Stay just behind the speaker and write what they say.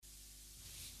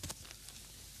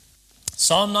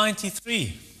Psalm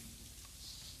 93.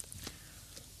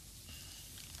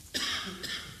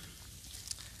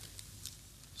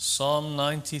 Psalm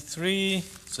 93.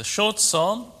 It's a short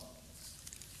psalm.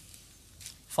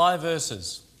 5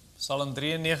 verses. Psalm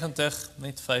 93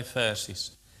 met 5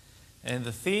 versies. And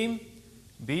the theme,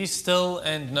 be still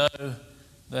and know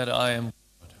that I am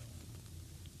God.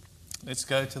 Let's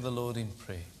go to the Lord in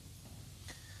prayer.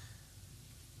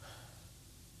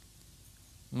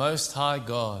 Most High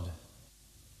God,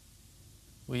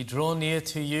 we draw near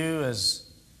to you as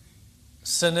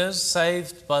sinners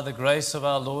saved by the grace of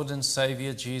our Lord and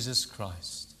Savior Jesus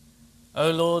Christ.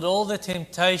 O Lord, all the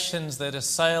temptations that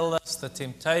assail us, the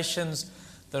temptations,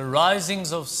 the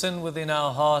risings of sin within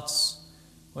our hearts,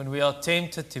 when we are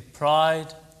tempted to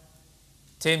pride,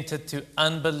 tempted to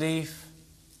unbelief,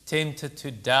 tempted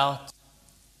to doubt,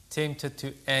 tempted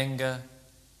to anger,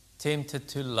 tempted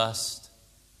to lust,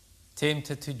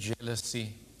 tempted to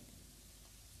jealousy,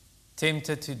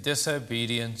 tempted to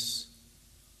disobedience,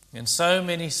 and so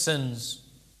many sins,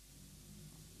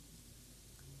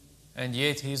 and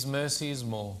yet His mercy is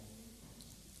more.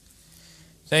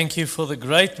 Thank you for the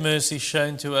great mercy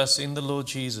shown to us in the Lord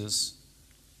Jesus,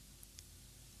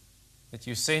 that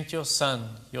you sent your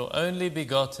Son, your only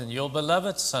begotten, your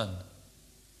beloved Son,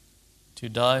 to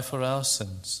die for our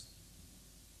sins.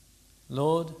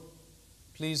 Lord,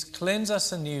 please cleanse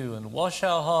us anew and wash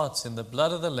our hearts in the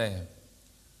blood of the Lamb,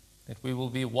 that we will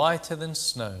be whiter than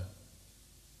snow.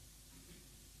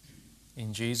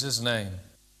 In Jesus' name,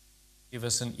 give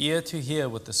us an ear to hear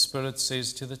what the Spirit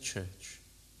says to the church.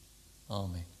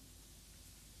 Amen.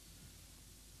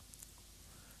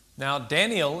 Now,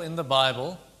 Daniel in the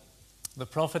Bible, the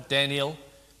prophet Daniel,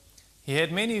 he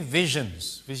had many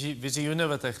visions. Visioene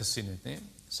wat hy gesien het, né?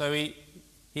 So he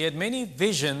had many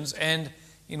visions, and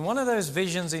in one of those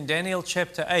visions in Daniel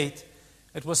chapter 8,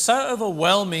 it was so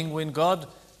overwhelming when God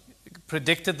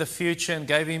predicted the future and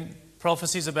gave him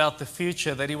prophecies about the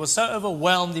future that he was so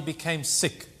overwhelmed he became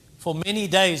sick. For many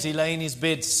days he lay in his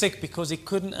bed sick because he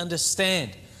couldn't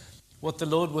understand what the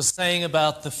Lord was saying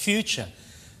about the future.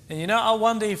 And you know, I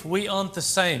wonder if we aren't the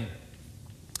same.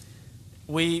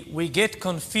 We get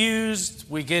confused,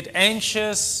 we get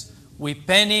anxious, we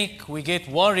panic, we get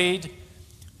worried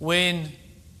when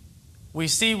we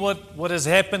see what has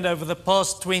happened over the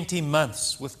past 20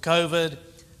 months with COVID,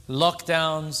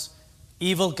 lockdowns,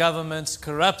 evil governments,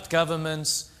 corrupt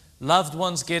governments, loved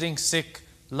ones getting sick,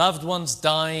 loved ones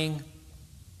dying.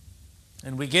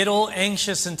 And we get all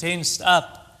anxious and tensed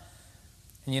up.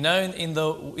 And you know, in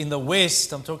the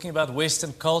West, I'm talking about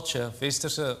Western culture,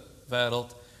 Westerse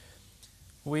wêreld,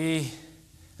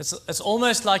 it's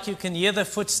almost like you can hear the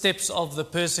footsteps of the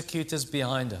persecutors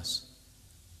behind us.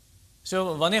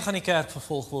 So, wanneer gaan die kerk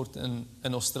vervolg word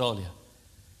in Australia?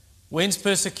 When's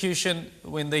persecution,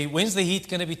 when's the heat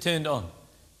going to be turned on?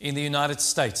 In the United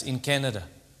States, in Canada,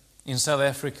 in South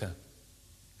Africa.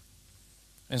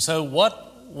 And so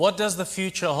what does the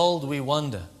future hold, we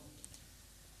wonder?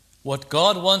 What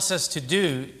God wants us to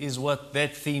do is what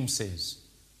that theme says.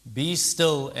 Be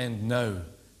still and know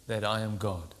that I am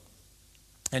God.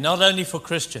 And not only for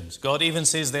Christians, God even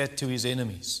says that to His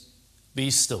enemies.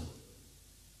 Be still.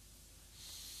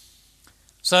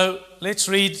 So let's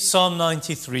read Psalm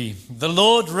 93. The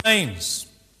Lord reigns.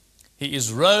 He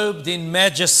is robed in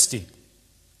majesty.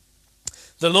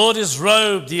 The Lord is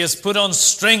robed. He has put on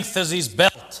strength as His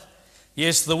belt.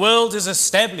 Yes, the world is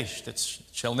established. It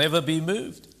shall never be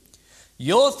moved.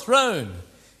 Your throne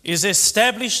is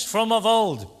established from of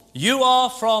old. You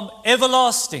are from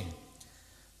everlasting.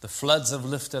 The floods have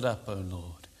lifted up, O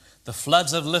Lord. The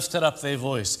floods have lifted up their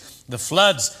voice. The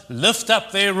floods lift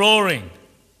up their roaring.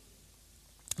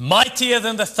 Mightier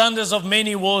than the thunders of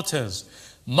many waters,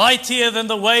 mightier than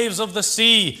the waves of the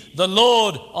sea, the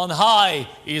Lord on high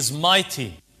is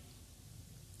mighty.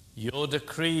 Your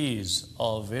decrees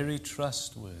are very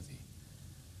trustworthy.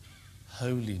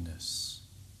 Holiness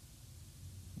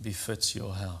befits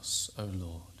your house, O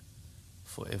Lord,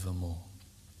 forevermore.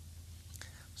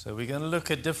 So we're going to look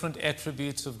at different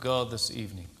attributes of God this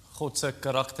evening. God se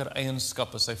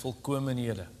karaktereienskappe, sy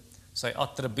volkomenhede, sy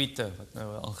attribute, wat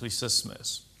nou 'n anglisisme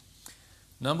is.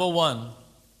 Number 1,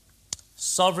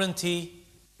 sovereignty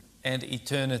and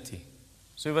eternity.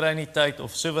 Soevereiniteit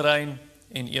of soeverein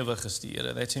en ewig is die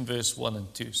Here. That's in verse 1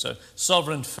 and 2. So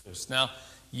sovereign first. Now,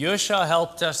 Yosha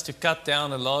helped us to cut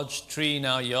down a large tree in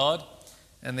our yard,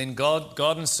 and then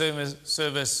Garden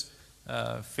Service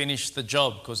finished the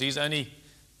job because he's only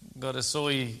got a saw.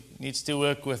 He needs to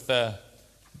work with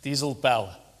diesel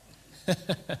power.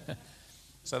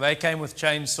 So they came with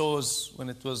chainsaws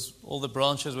when all the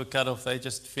branches were cut off. They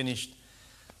just finished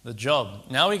the job.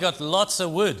 Now we got lots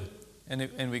of wood,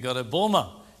 and we got a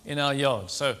boma in our yard.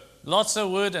 So lots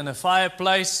of wood and a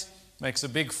fireplace makes a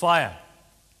big fire.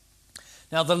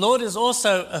 Now the Lord is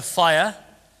also a fire.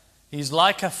 He's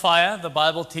like a fire, the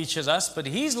Bible teaches us, but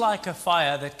He's like a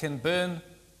fire that can burn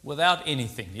without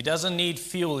anything. He doesn't need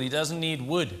fuel. He doesn't need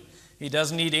wood. He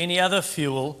doesn't need any other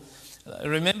fuel.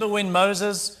 Remember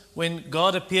when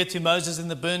God appeared to Moses in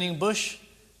the burning bush?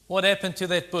 What happened to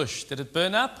that bush? Did it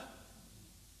burn up?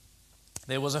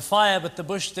 There was a fire, but the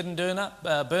bush didn't burn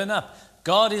up.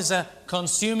 God is a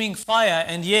consuming fire,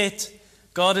 and yet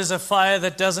God is a fire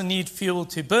that doesn't need fuel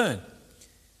to burn.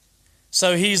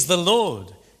 So He's the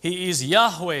Lord. He is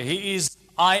Yahweh. He is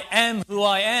I am who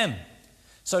I am.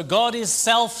 So God is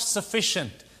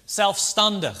self-sufficient,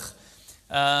 self-standig,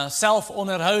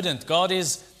 self-onderhoudend. God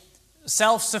is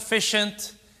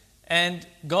self-sufficient and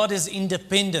God is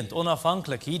independent,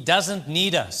 onafhankelijk. He doesn't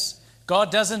need us.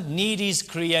 God doesn't need His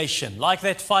creation. Like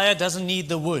that fire doesn't need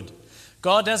the wood.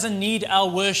 God doesn't need our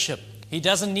worship. He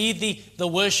doesn't need the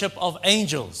worship of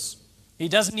angels. He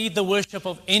doesn't need the worship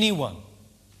of anyone.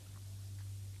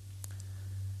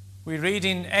 We read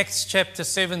in Acts chapter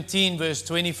 17, verse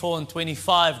 24 and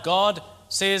 25, God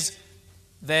says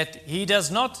that He does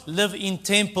not live in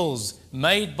temples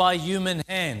made by human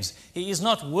hands. He is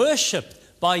not worshipped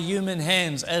by human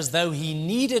hands as though He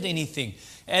needed anything,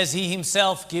 as He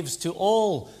Himself gives to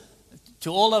all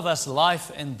of us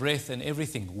life and breath and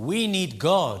everything. We need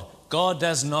God. God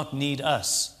does not need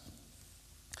us.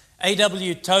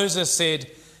 A.W. Tozer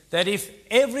said that if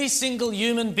every single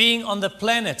human being on the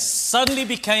planet suddenly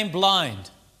became blind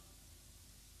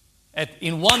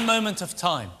in one moment of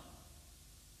time,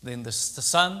 then the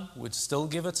sun would still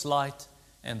give its light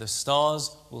and the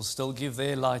stars will still give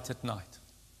their light at night.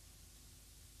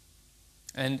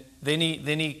 And then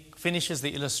he finishes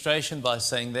the illustration by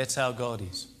saying that's how God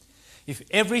is. If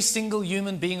every single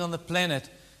human being on the planet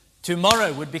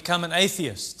tomorrow would become an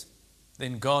atheist,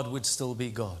 then God would still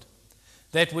be God.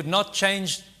 That would not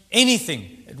change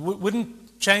anything. It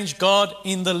wouldn't change God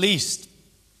in the least.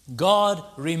 God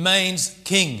remains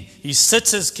king. He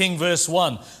sits as king, verse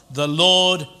 1. The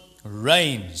Lord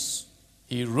reigns.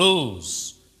 He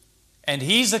rules. And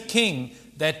He's a king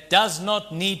that does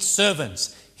not need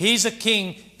servants. He's a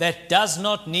king that does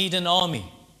not need an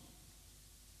army.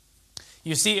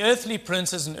 You see, earthly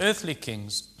princes and earthly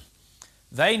kings,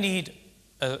 they need,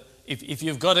 if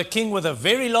you've got a king with a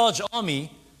very large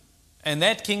army, and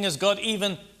that king has got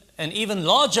an even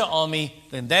larger army,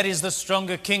 then that is the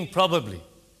stronger king probably.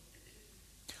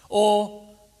 Or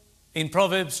in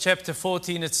Proverbs chapter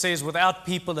 14 it says, without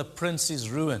people a prince is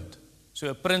ruined. So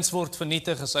 'n prins word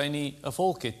vernietig as hy nie 'n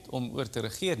volk het om oor te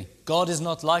regeer nie. God is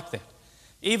not like that.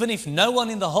 Even if no one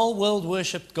in the whole world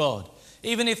worshipped God,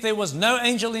 even if there was no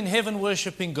angel in heaven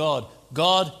worshiping God,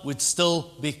 God would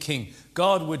still be king.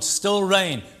 God would still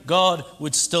reign. God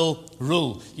would still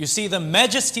rule. You see, the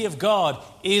majesty of God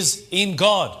is in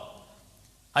God.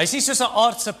 Hy is nie soos 'n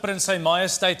aardse prins, sy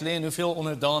majesteit lê en hoeveel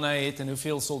onderdane hy het en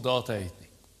hoeveel soldate hy het nie.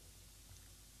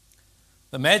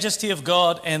 The majesty of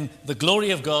God and the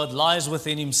glory of God lies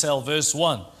within Himself. Verse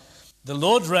 1. The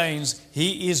Lord reigns,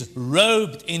 He is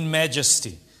robed in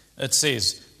majesty. It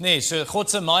says, so God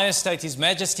se majesteit, His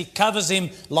majesty covers Him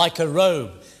like a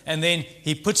robe. And then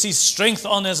He puts His strength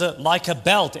on like a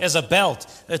belt, as a belt.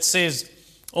 It says,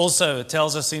 also, it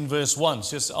tells us in verse 1,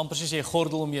 soos amper soos jy 'n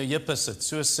gordel om jou heupe sit,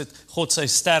 so sit God sy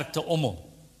sterkte om hom.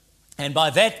 And by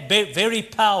that very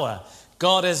power,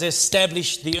 God has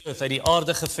established the earth, hy die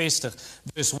aarde gevestig.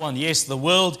 Verse 1, yes, the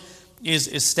world is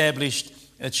established,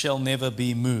 it shall never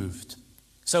be moved.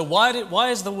 So why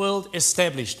is the world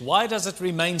established? Why does it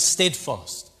remain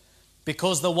steadfast?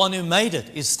 Because the one who made it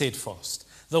is steadfast.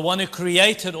 The one who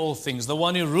created all things, the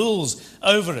one who rules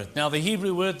over it. Now the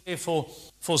Hebrew word there for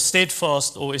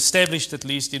steadfast, or established at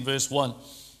least in verse 1,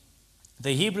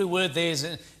 the Hebrew word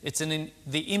there it's in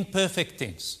the imperfect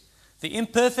tense. The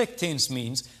imperfect tense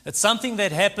means it's something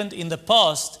that happened in the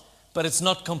past, but it's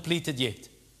not completed yet.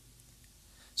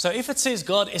 So if it says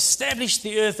God established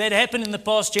the earth, that happened in the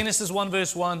past, Genesis 1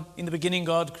 verse 1, in the beginning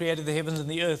God created the heavens and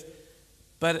the earth.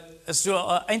 But is so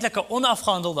eintlik 'n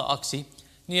onafgehandelde aksie.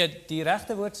 Nee, die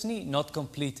regte woord is nie not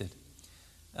completed.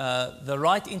 The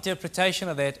right interpretation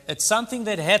of that, it's something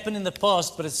that happened in the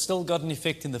past, but it's still got an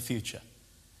effect in the future.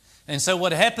 And so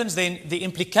what happens then, the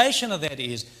implication of that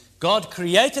is, God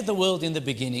created the world in the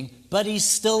beginning, but He's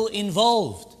still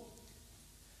involved.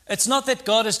 It's not that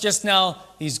God is just now,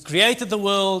 He's created the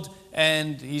world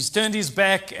and He's turned His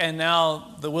back and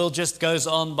now the world just goes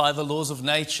on by the laws of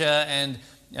nature and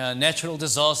natural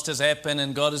disasters happen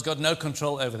and God has got no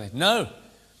control over that. No.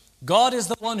 God is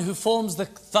the one who forms the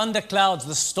thunder clouds,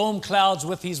 the storm clouds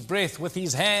with His breath, with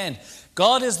His hand.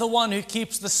 God is the one who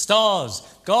keeps the stars.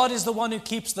 God is the one who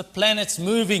keeps the planets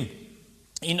moving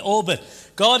in orbit.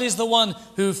 God is the one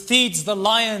who feeds the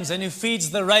lions and who feeds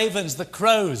the ravens, the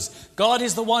crows. God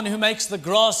is the one who makes the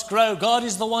grass grow. God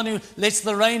is the one who lets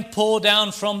the rain pour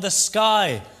down from the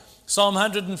sky. Psalm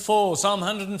 104, Psalm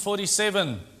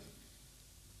 147.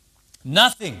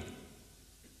 Nothing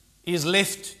is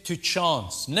left to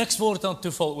chance. Niks word aan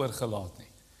toeval oorgelaat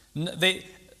nie.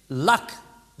 Luck,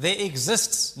 there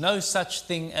exists no such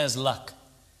thing as luck.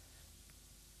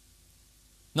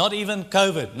 Not even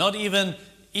COVID, not even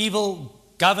evil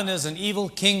governors and evil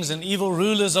kings and evil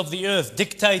rulers of the earth,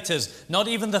 dictators, not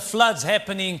even the floods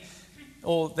happening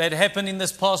or that happened in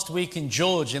this past week in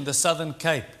George in the Southern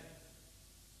Cape.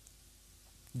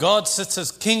 God sits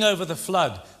as king over the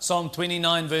flood, Psalm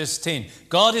 29 verse 10.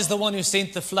 God is the one who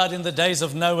sent the flood in the days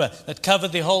of Noah that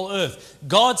covered the whole earth.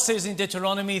 God says in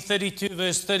Deuteronomy 32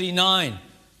 verse 39,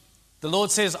 the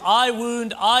Lord says, I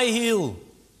wound, I heal,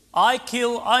 I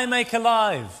kill, I make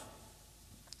alive.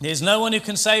 There's no one who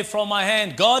can save from my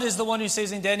hand. God is the one who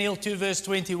says in Daniel 2 verse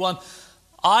 21,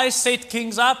 I set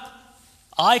kings up,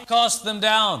 I cast them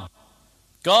down.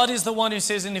 God is the one who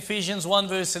says in Ephesians 1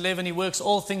 verse 11, He works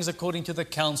all things according to the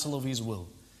counsel of His will.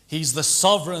 He's the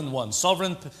sovereign one.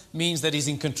 Sovereign means that He's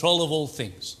in control of all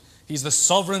things. He's the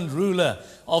sovereign ruler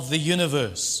of the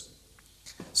universe.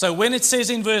 So when it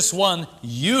says in verse 1,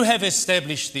 you have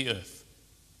established the earth.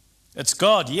 It's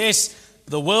God. Yes,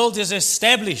 the world is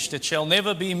established. It shall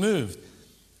never be moved.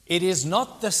 It is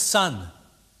not the sun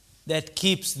that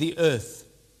keeps the earth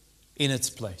in its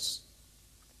place.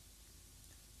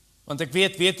 Want ek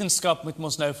weet, wetenskap moet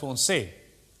ons nou vir ons sê.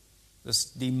 Dis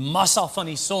die massa van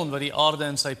die son wat die aarde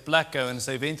in sy plek hou en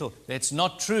sy wentel. That's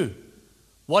not true.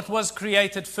 What was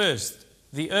created first?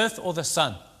 The earth or the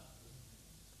sun?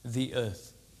 The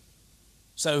earth.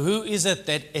 So who is it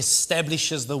that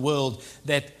establishes the world,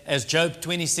 that, as Job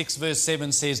 26 verse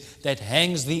 7 says, that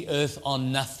hangs the earth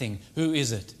on nothing? Who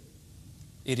is it?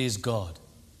 It is God.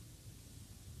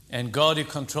 And God who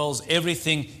controls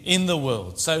everything in the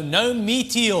world. So no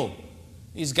meteor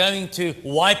is going to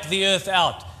wipe the earth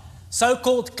out.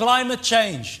 So-called climate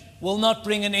change will not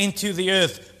bring an end to the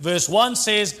earth. Verse 1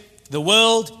 says, the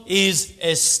world is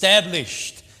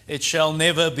established. It shall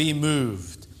never be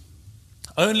moved.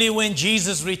 Only when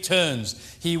Jesus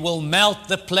returns, He will melt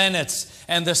the planets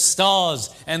and the stars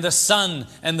and the sun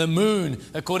and the moon,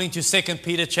 according to 2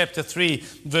 Peter chapter 3,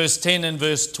 verse 10 and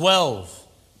verse 12.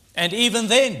 And even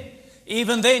then,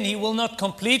 He will not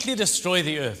completely destroy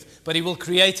the earth, but He will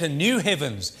create a new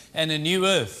heavens and a new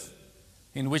earth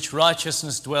in which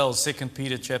righteousness dwells, 2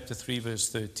 Peter chapter 3, verse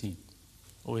 13.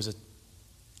 Or is it?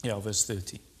 Yeah, verse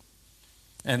 13.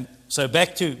 And so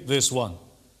back to verse 1.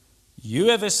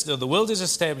 The world is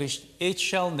established, it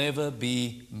shall never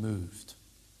be moved.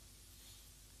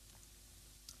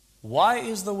 Why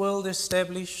is the world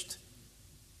established?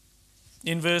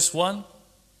 In verse 1.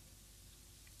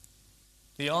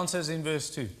 The answer is in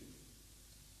verse 2.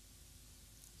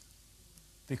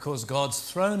 Because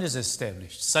God's throne is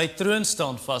established. Sy troon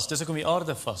staan vas. Dis hoekom die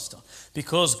aarde vas staan.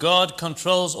 Because God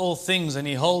controls all things and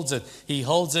He holds it. He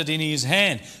holds it in His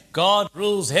hand. God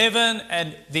rules heaven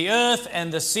and the earth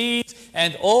and the seas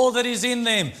and all that is in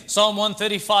them. Psalm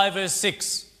 135 verse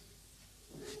 6.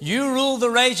 You rule the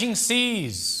raging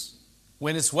seas.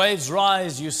 When its waves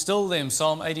rise, you still them.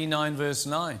 Psalm 89 verse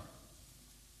 9.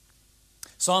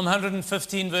 Psalm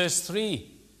 115 verse 3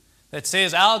 that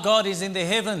says, our God is in the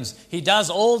heavens. He does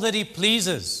all that He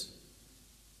pleases.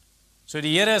 So die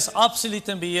Here is absoluut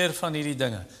in beheer van hierdie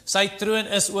dinge. Sy troon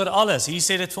is oor alles. Hier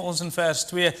sê dit vir ons in vers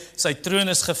 2, sy troon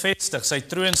is gevestig, sy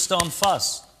troon staan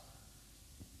vas.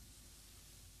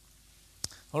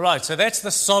 All right, so that's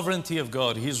the sovereignty of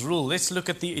God, His rule. Let's look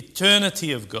at the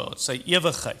eternity of God, sy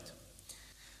ewigheid.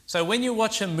 So when you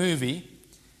watch a movie,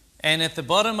 and at the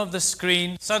bottom of the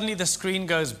screen, suddenly the screen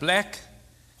goes black,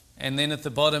 and then at the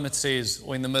bottom it says,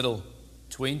 or in the middle,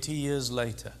 20 years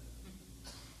later.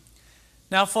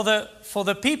 Now for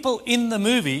the people in the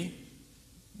movie,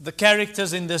 the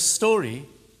characters in this story,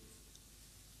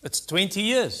 it's 20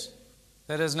 years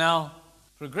that has now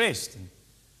progressed. And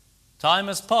time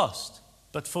has passed.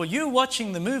 But for you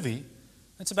watching the movie,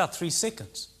 it's about 3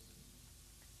 seconds.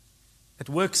 It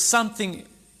works something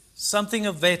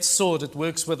of that sort. It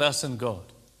works with us and God.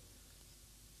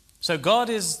 So God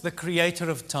is the creator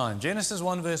of time. Genesis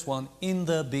 1 verse 1, in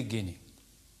the beginning.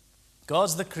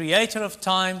 God's the creator of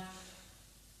time,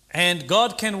 and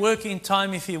God can work in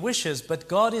time if He wishes, but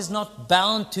God is not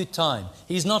bound to time.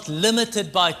 He's not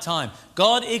limited by time.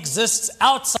 God exists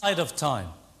outside of time.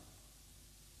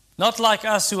 Not like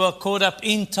us who are caught up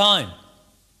in time.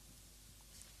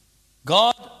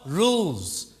 God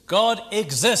rules. God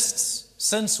exists.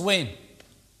 Since when?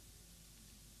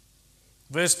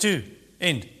 Verse 2,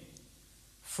 end.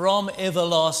 From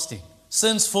everlasting.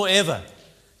 Since forever,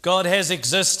 God has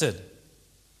existed.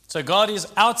 So God is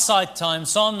outside time.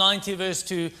 Psalm 90 verse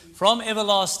 2, from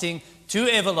everlasting to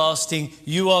everlasting,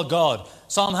 you are God.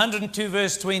 Psalm 102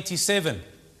 verse 27,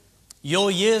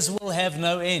 your years will have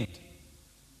no end.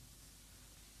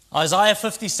 Isaiah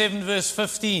 57 verse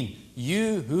 15,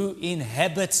 you who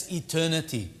inhabits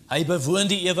eternity. Hy bewoon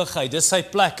die ewigheid, dis sy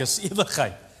plek, is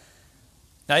ewigheid.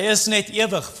 Hy is net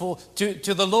ewig.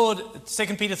 To the Lord,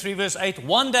 2 Peter 3 verse 8,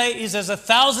 one day is as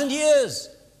 1,000 years.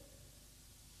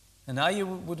 And now you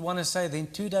would want to say, then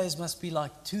 2 days must be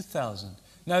like 2,000.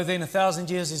 No, then 1,000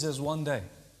 years is as one day.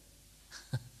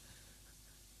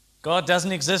 God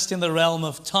doesn't exist in the realm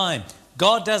of time.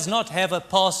 God does not have a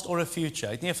past or a future.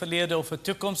 Hy het nie 'n verlede of 'n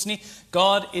toekoms nie.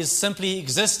 God simply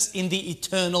exists in the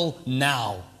eternal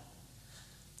now.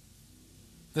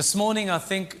 This morning, I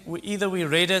think either we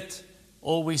read it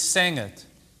or we sang it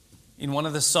in one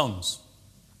of the songs.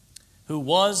 Who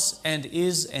was and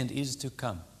is to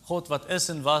come. God wat is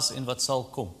en was en wat sal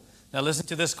kom. Now listen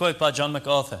to this quote by John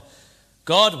MacArthur.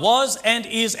 God was and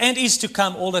is to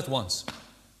come all at once.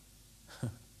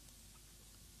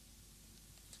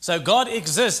 So God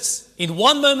exists in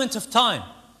one moment of time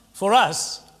for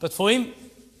us, but for Him,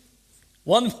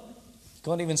 you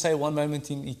can't even say one moment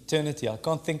in eternity. I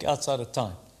can't think outside of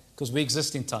time because we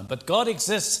exist in time. But God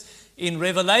exists in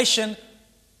Revelation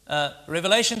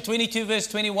 22 verse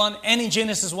 21 and in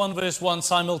Genesis 1 verse 1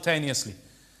 simultaneously.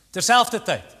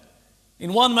 Terselfdertyd.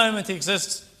 In one moment He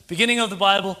exists, beginning of the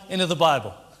Bible, end of the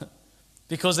Bible.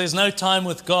 Because there's no time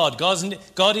with God.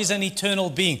 God is an eternal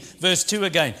being. Verse 2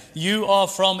 again. You are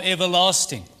from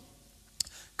everlasting.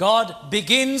 God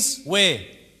begins where?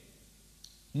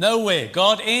 Nowhere.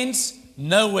 God ends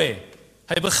nowhere.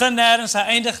 Hy begin nêrens,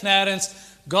 hy eindig nêrens.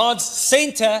 God's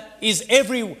center is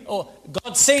everywhere.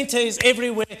 God's center is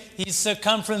everywhere. His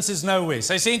circumference is nowhere.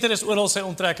 Sy center is oral, sy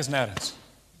omtrek is nêrens.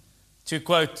 To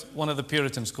quote one of the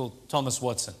Puritans called Thomas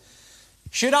Watson.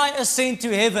 Should I ascend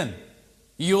to heaven?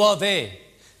 You are there.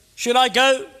 Should I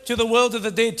go to the world of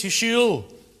the dead, to Sheol,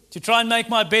 to try and make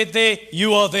my bed there?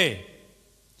 You are there.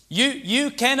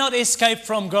 You cannot escape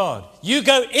from God. You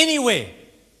go anywhere,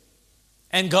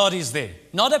 and God is there.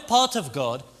 Not a part of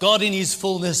God. God in His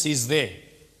fullness is there.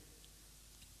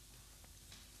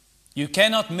 You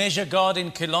cannot measure God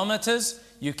in kilometers.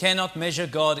 You cannot measure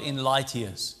God in light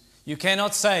years. You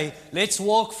cannot say, let's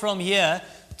walk from here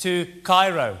to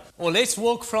Cairo, or let's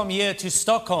walk from here to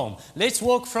Stockholm. Let's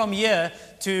walk from here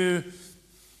to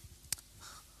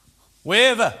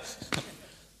wherever,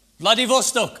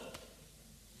 Vladivostok.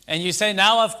 And you say,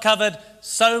 now I've covered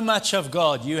so much of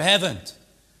God. You haven't.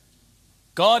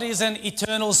 God is an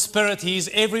eternal spirit. He is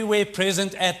everywhere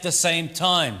present at the same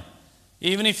time.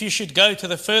 Even if you should go to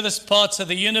the furthest parts of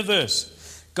the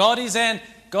universe, God is an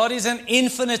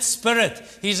infinite spirit.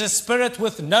 He's a spirit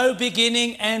with no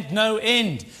beginning and no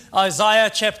end. Isaiah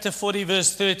chapter 40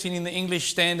 verse 13 in the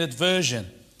English Standard Version.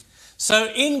 So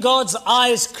in God's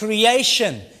eyes,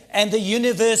 creation and the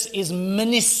universe is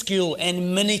minuscule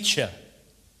and miniature.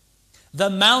 The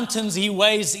mountains He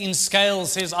weighs in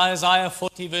scales, says Isaiah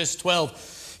 40 verse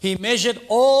 12. He measured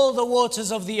all the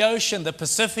waters of the ocean, the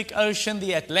Pacific Ocean,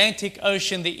 the Atlantic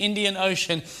Ocean, the Indian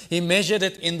Ocean. He measured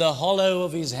it in the hollow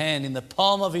of His hand, in the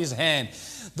palm of His hand.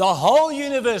 The whole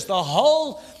universe, the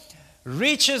whole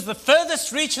reaches, the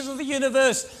furthest reaches of the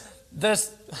universe,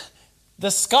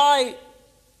 the sky,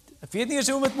 ek weet nie eens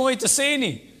hoe om dit mooi te sê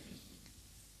nie.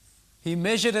 He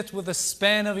measured it with the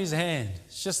span of His hand.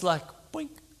 It's just like, boink,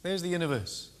 there's the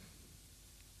universe.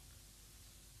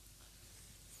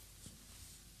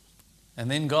 And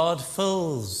then God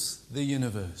fills the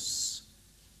universe.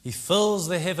 He fills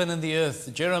the heaven and the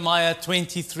earth. Jeremiah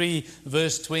 23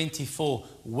 verse 24.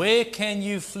 Where can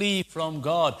you flee from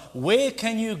God? Where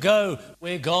can you go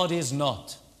where God is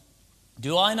not?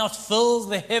 Do I not fill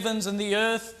the heavens and the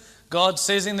earth? God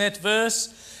says in that verse.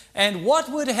 And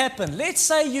what would happen? Let's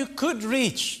say you could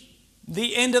reach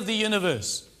the end of the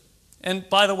universe. And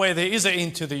by the way, there is an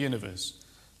end to the universe.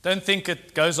 Don't think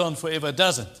it goes on forever. It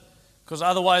doesn't. Because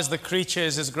otherwise the creature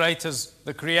is as great as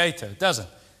the creator. It doesn't.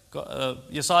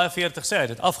 Jesaja 40 sê,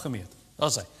 dit afgemeet.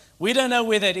 We don't know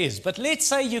where that is. But let's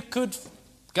say you could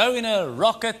go in a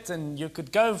rocket and you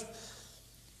could go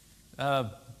a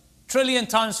trillion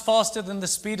times faster than the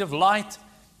speed of light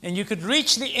and you could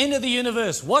reach the end of the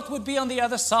universe. What would be on the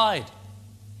other side?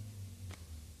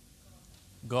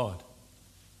 God.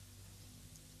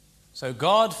 So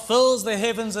God fills the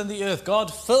heavens and the earth.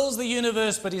 God fills the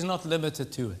universe, but He's not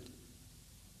limited to it.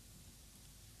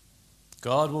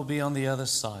 God will be on the other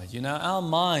side. You know, our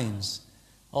minds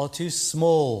are too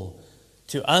small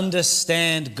to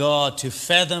understand God, to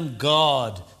fathom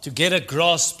God, to get a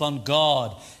grasp on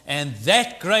God. And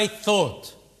that great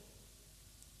thought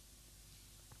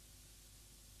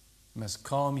must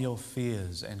calm your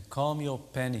fears and calm your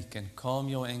panic and calm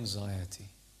your anxiety.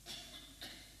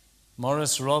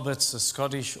 Maurice Roberts, a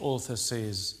Scottish author,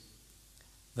 says,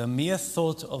 the mere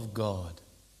thought of God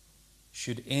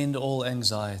should end all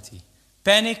anxiety.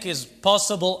 Panic is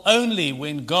possible only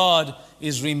when God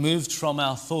is removed from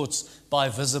our thoughts by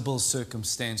visible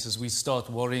circumstances. We start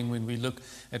worrying when we look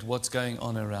at what's going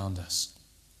on around us.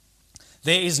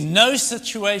 There is no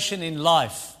situation in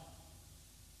life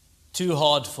too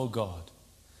hard for God.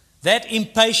 That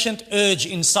impatient urge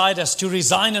inside us to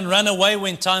resign and run away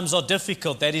when times are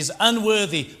difficult, that is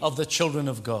unworthy of the children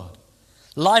of God.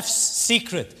 Life's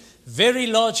secret very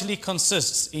largely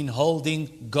consists in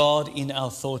holding God in our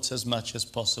thoughts as much as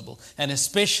possible, and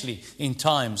especially in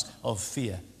times of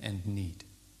fear and need.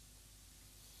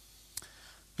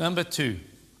 Number 2,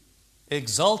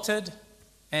 exalted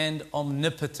and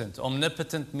omnipotent.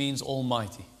 Omnipotent means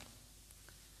almighty.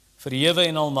 Verhewe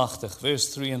en almagtig,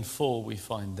 verse 3 and 4, we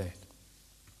find that.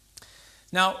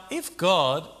 Now, if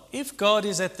God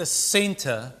is at the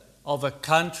center of a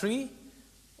country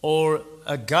or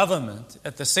a government,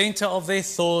 at the center of their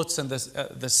thoughts and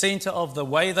the center of the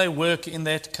way they work in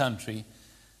that country,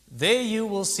 there you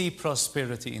will see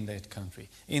prosperity in that country.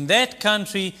 In that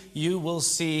country, you will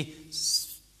see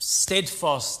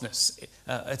steadfastness.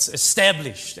 It's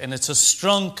established and it's a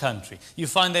strong country. You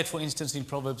find that, for instance, in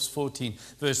Proverbs 14,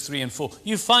 verse 3 and 4.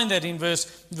 You find that in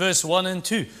verse 1 and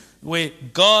 2, where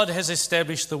God has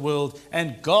established the world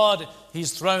and God,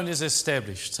 His throne is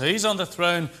established. So He's on the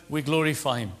throne, we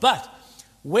glorify Him. But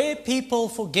where people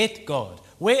forget God,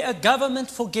 where a government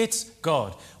forgets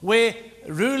God, where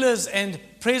rulers and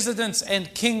presidents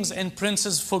and kings and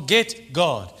princes forget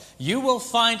God, you will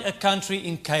find a country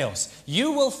in chaos.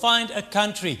 You will find a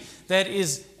country that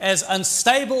is as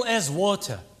unstable as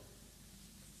water.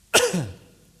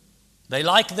 They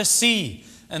like the sea,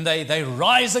 and they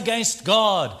rise against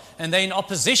God, and they're in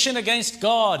opposition against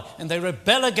God, and they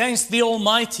rebel against the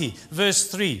Almighty. Verse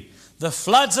 3, the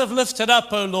floods have lifted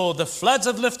up, O Lord, the floods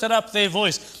have lifted up their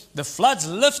voice. The floods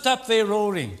lift up their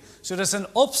roaring. So there's an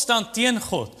opstand teen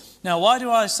God. Now, why do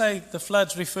I say the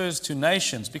floods refers to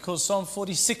nations? Because Psalm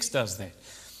 46 does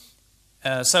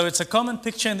that. So it's a common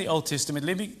picture in the Old Testament.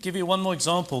 Let me give you one more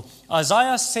example.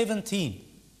 Isaiah 17,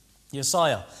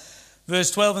 Yesaiah, verse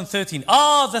 12 and 13.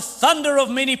 The thunder of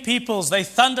many peoples. They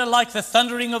thunder like the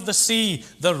thundering of the sea.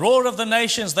 The roar of the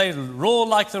nations. They roar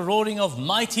like the roaring of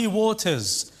mighty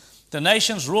waters. The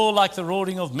nations roar like the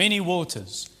roaring of many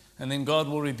waters. And then God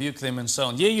will rebuke them and so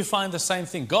on. Here you find the same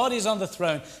thing. God is on the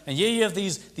throne. And here you have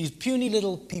these puny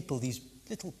little people, these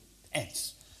little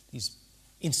ants, these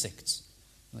insects.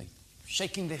 They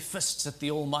shaking their fists at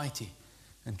the Almighty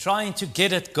and trying to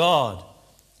get at God.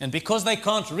 And because they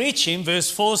can't reach Him, verse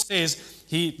 4 says,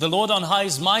 the Lord on high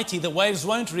is mighty, the waves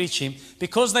won't reach Him.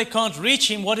 Because they can't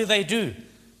reach Him, what do?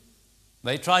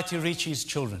 They try to reach His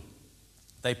children.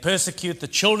 They persecute the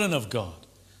children of God.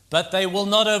 But they will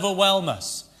not overwhelm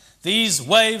us. These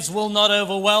waves will not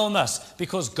overwhelm us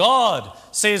because God,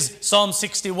 says Psalm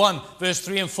 61, verse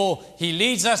 3 and 4, He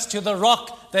leads us to the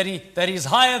rock that is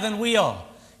higher than we are.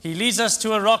 He leads us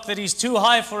to a rock that is too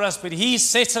high for us, but He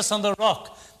sets us on the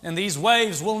rock. And these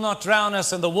waves will not drown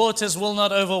us and the waters will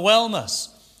not overwhelm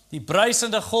us. Die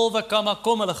bruisende golwe kan maar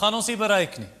kom, hulle gaan ons nie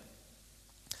bereik nie.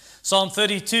 Psalm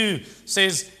 32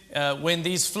 says, when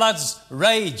these floods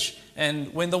rage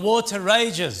and when the water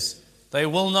rages, they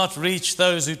will not reach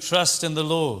those who trust in the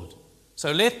Lord.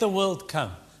 So let the world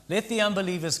come. Let the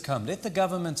unbelievers come. Let the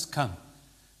governments come.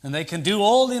 And they can do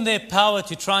all in their power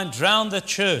to try and drown the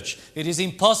church. It is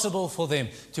impossible for them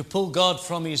to pull God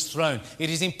from His throne. It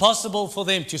is impossible for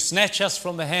them to snatch us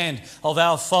from the hand of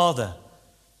our Father.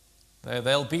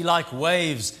 They'll be like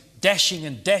waves dashing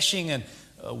and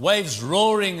waves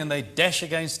roaring, and they dash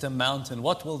against a mountain.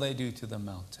 What will they do to the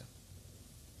mountain?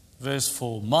 Verse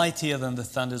 4, mightier than the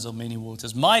thunders of many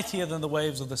waters, mightier than the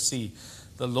waves of the sea.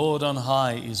 The Lord on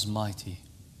high is mighty.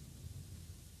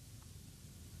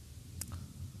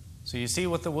 So you see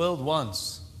what the world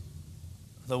wants.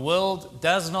 The world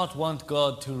does not want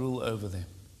God to rule over them.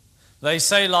 They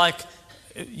say, like,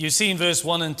 you see in verse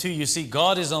 1 and 2, you see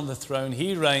God is on the throne,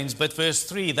 He reigns. But verse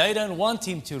 3, they don't want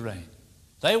Him to reign.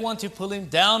 They want to pull Him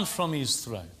down from His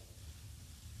throne.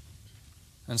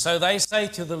 And so they say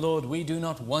to the Lord, we do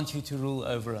not want you to rule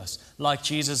over us. Like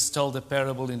Jesus told a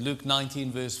parable in Luke 19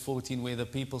 verse 14, where the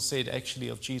people said actually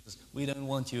of Jesus, we don't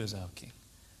want you as our king.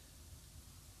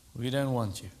 We don't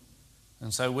want you.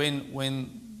 And so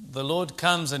when the Lord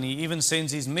comes and He even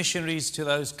sends His missionaries to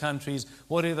those countries,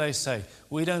 what do they say?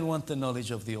 We don't want the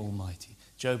knowledge of the Almighty.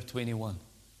 Job 21.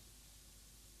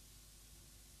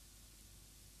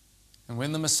 And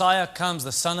when the Messiah comes,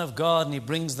 the Son of God, and He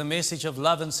brings the message of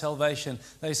love and salvation,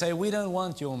 they say, we don't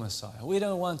want your Messiah. We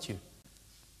don't want you.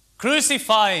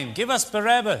 Crucify Him. Give us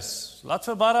Barabbas. Laat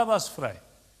vir Barabbas vry.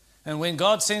 And when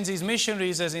God sends His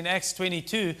missionaries, as in Acts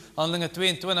 22, Handelinge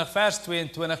 22, vers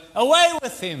 22, away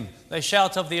with Him, they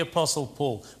shout of the Apostle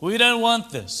Paul. We don't want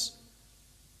this.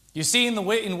 You see,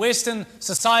 in Western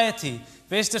society,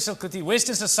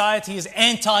 Western society is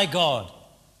anti-God.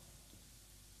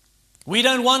 We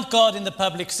don't want God in the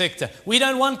public sector. We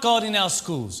don't want God in our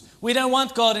schools. We don't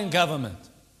want God in government.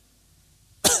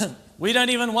 We don't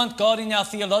even want God in our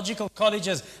theological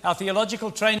colleges, our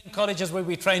theological training colleges where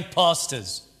we train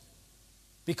pastors.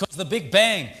 Because the Big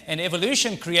Bang and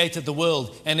evolution created the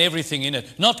world and everything in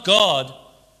it, not God.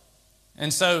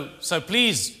 And so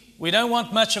please, we don't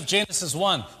want much of Genesis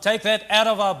 1. Take that out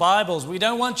of our Bibles. We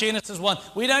don't want Genesis 1.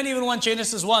 We don't even want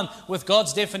Genesis 1 with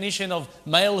God's definition of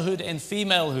malehood and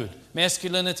femalehood,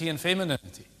 masculinity and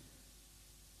femininity.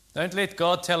 Don't let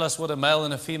God tell us what a male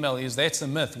and a female is. That's a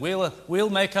myth. We'll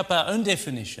make up our own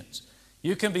definitions.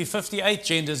 You can be 58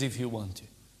 genders if you want to.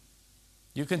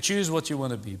 You can choose what you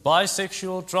want to be.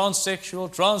 Bisexual,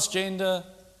 transsexual, transgender.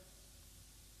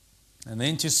 And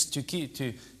then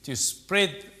to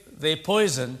spread their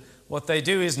poison, what they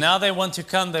do is now they want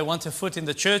a foot in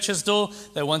the church's door,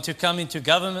 they want to come into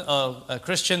government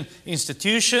Christian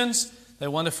institutions, they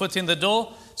want a foot in the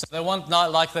door, so they want,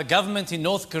 like the government in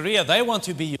North Korea, they want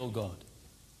to be your God.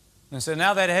 And so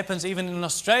now that happens even in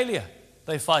Australia,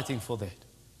 they're fighting for that.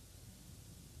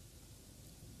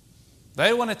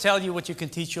 They want to tell you what you can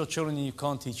teach your children and you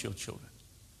can't teach your children.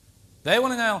 They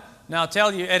want to now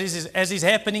tell you, as is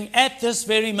happening at this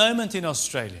very moment in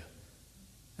Australia.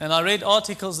 And I read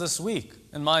articles this week,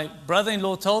 and my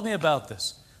brother-in-law told me about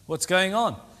this, what's going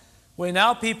on. Where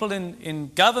now people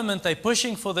in government, they're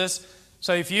pushing for this.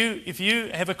 So if you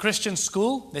have a Christian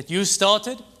school that you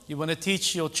started, you want to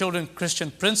teach your children Christian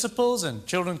principles, and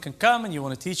children can come and you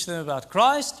want to teach them about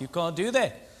Christ, you can't do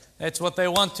that. That's what they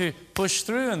want to push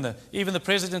through, and even the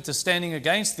president is standing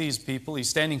against these people. He's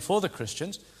standing for the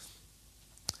Christians.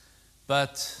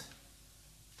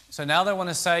 So now they want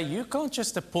to say, you can't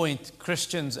just appoint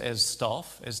Christians as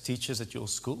staff, as teachers at your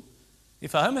school.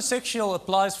 If a homosexual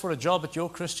applies for a job at your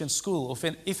Christian school, or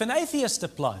if an atheist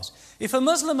applies, if a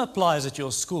Muslim applies at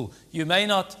your school, you may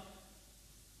not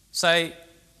say,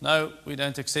 no, we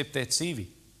don't accept that CV.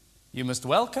 You must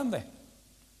welcome that.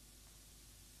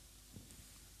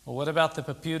 Or what about the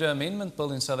Papuda Amendment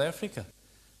Bill in South Africa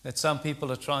that some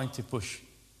people are trying to push?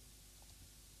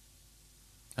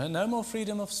 No more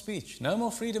freedom of speech, no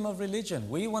more freedom of religion.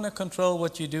 We want to control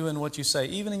what you do and what you say,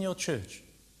 even in your church.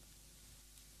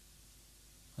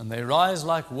 And they rise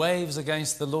like waves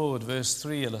against the Lord, verse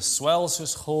 3, hulle swel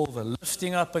soos golwe,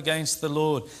 lifting up against the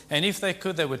Lord. And if they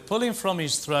could, they would pull Him from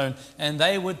His throne, and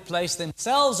they would place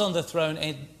themselves on the throne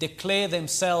and declare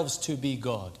themselves to be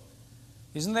God.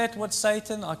 Isn't that what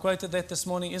Satan, I quoted that this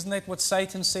morning, isn't that what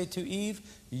Satan said to Eve?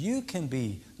 You can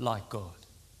be like God.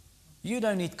 You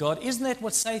don't need God. Isn't that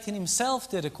what Satan himself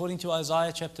did according to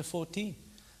Isaiah chapter 14,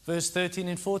 verse 13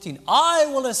 and 14? I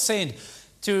will ascend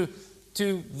to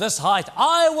this height.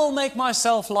 I will make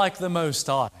myself like the Most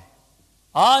High.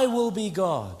 I will be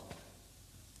God.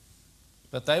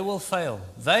 But they will fail.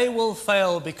 They will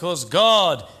fail because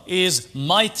God is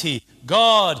mighty.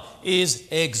 God is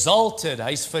exalted.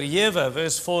 Hy's verhewe,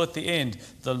 verse 4 at the end.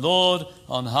 The Lord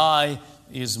on high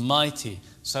is mighty.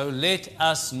 So let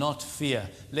us not fear.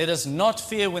 Let us not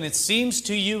fear when it seems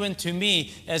to you and to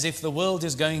me as if the world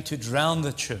is going to drown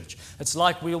the church. It's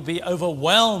like we'll be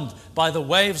overwhelmed by the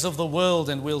waves of the world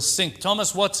and we'll sink.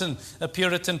 Thomas Watson, a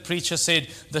Puritan preacher, said,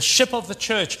 the ship of the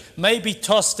church may be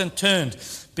tossed and turned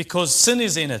because sin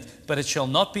is in it, but it shall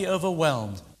not be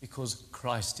overwhelmed because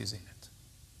Christ is in it.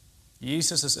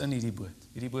 Jesus is in hierdie boot.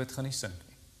 Hierdie boot gaan nie sink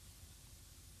nie.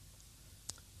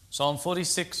 Psalm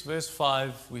 46, verse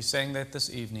 5, we sang that this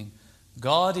evening.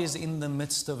 God is in the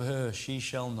midst of her, she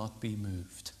shall not be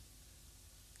moved.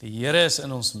 Die Here is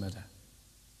in ons midde.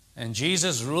 And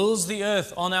Jesus rules the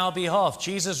earth on our behalf.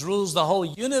 Jesus rules the whole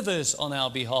universe on our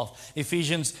behalf.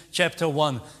 Ephesians chapter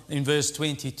 1 in verse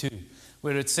 22,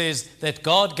 where it says that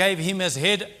God gave Him as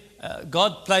head,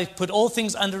 God put all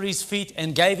things under His feet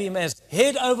and gave Him as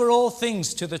head over all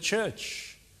things to the church.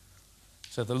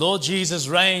 So the Lord Jesus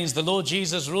reigns, the Lord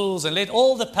Jesus rules, and let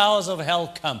all the powers of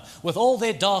hell come with all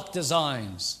their dark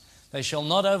designs. They shall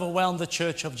not overwhelm the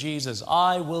church of Jesus.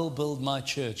 I will build my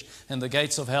church, and the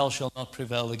gates of hell shall not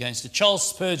prevail against it. Charles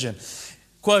Spurgeon,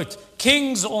 quote,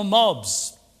 kings or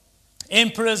mobs,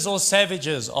 emperors or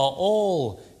savages are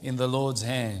all in the Lord's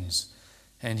hands,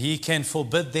 and he can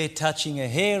forbid their touching a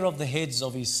hair of the heads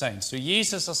of his saints. So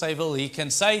Jesus as hy wil, he can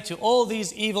say to all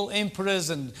these evil emperors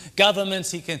and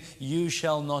governments, you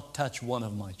shall not touch one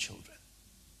of my children.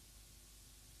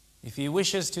 If he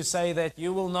wishes to say that,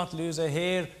 you will not lose a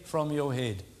hair from your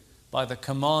head by the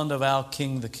command of our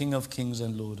King, the King of Kings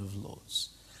and Lord of Lords.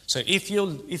 So if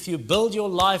you build your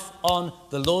life on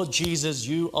the Lord Jesus,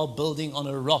 you are building on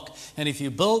a rock. And if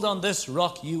you build on this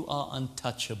rock, you are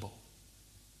untouchable.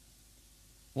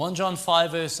 1 John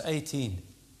 5 verse 18,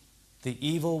 the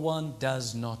evil one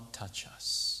does not touch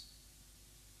us.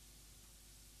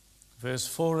 Verse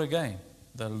 4 again,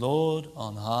 the Lord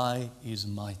on high is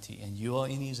mighty, and you are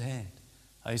in his hand.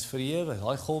 Hy is verhewe.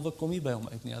 Daai golwe kom nie by hom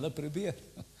uit nie. Hulle probeer.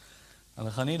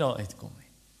 Hulle gaan nie daar uitkom nie.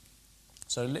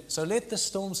 So let the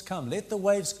storms come. Let the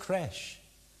waves crash.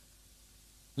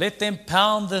 Let them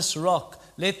pound this rock.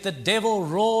 Let the devil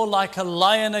roar like a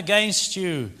lion against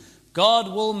you.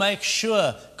 God will make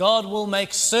sure, God will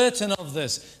make certain of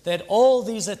this, that all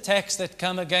these attacks that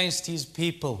come against his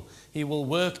people, he will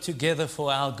work together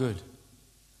for our good,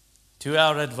 to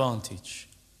our advantage.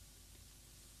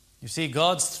 You see,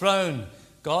 God's throne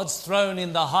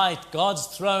in the height, God's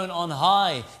throne on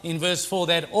high in verse 4,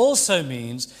 that also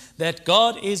means that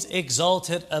God is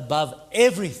exalted above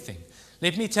everything.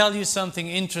 Let me tell you something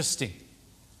interesting.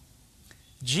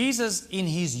 Jesus in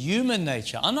his human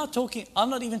nature, I'm not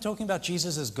even talking about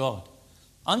Jesus as God.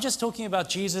 I'm just talking about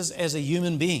Jesus as a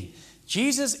human being.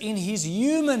 Jesus in his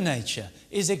human nature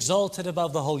is exalted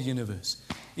above the whole universe.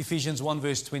 Ephesians 1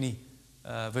 verse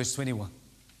 21.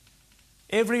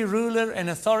 Every ruler and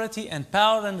authority and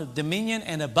power and dominion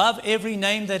and above every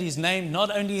name that is named, not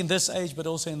only in this age but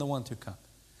also in the one to come.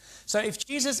 So if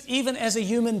Jesus even as a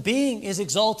human being is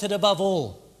exalted above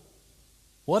all,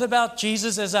 what about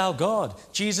Jesus as our God?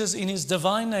 Jesus in his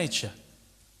divine nature.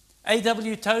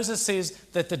 A.W. Tozer says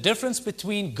that the difference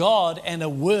between God and a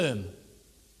worm,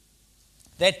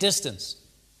 that distance,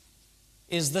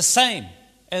 is the same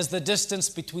as the distance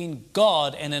between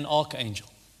God and an archangel.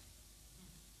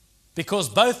 Because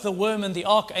both the worm and the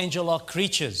archangel are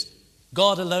creatures.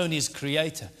 God alone is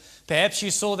creator. Perhaps you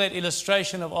saw that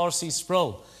illustration of R.C.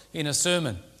 Sproul in a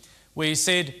sermon where he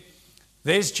said,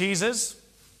 there's Jesus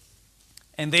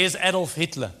and there's Adolf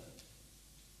Hitler.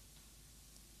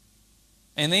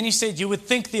 And then he said, you would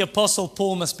think the Apostle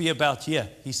Paul must be about here.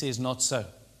 He says, not so.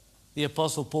 The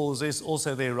Apostle Paul is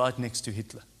also there right next to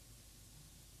Hitler.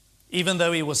 Even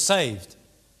though he was saved,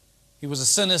 he was a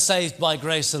sinner saved by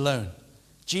grace alone.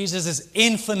 Jesus is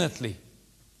infinitely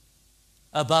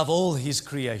above all his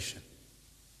creation.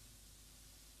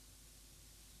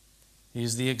 He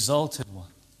is the exalted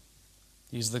one.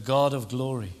 He is the God of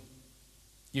glory.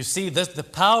 You see, the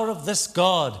power of this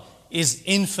God is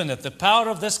infinite. The power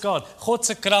of this God, God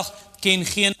se krag ken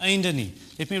geen einde nie.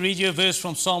 Let me read you a verse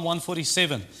from Psalm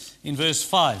 147 in verse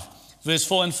 5. Verse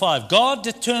 4 and 5. God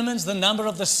determines the number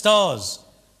of the stars.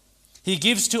 He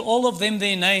gives to all of them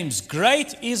their names.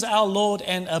 Great is our Lord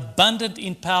and abundant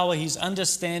in power. His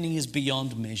understanding is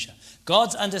beyond measure.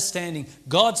 God's understanding,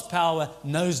 God's power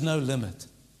knows no limit.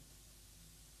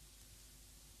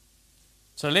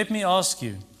 So let me ask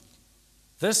you,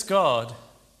 this God,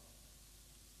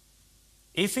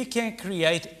 if he can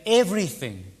create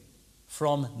everything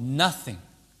from nothing,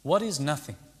 what is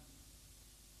nothing?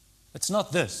 It's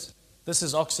not this. This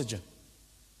is oxygen.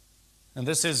 And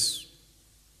this is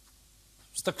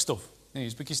stikstof. Nee,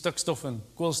 hier's 'n bietjie stikstof en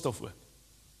koolstof ook.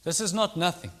 This is not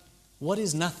nothing. What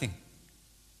is nothing?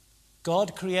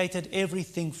 God created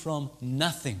everything from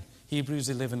nothing. Hebrews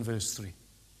 11 verse 3.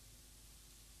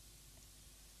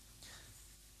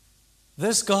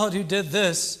 This God who did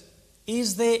this,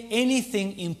 is there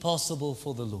anything impossible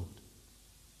for the Lord?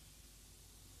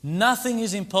 Nothing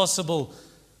is impossible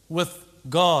with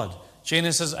God.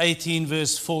 Genesis 18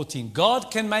 verse 14. God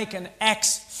can make an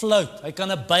axe float. Hy kan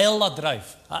 'n byl laat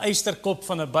dryf. 'n Eysterkop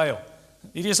van 'n byl.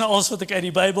 Hierdie is nou alles wat ek uit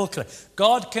die Bybel kry.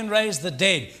 God can raise the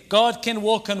dead. God can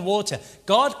walk on water.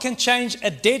 God can change a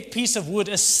dead piece of wood,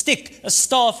 a stick, a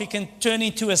staff. He can turn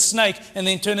into a snake and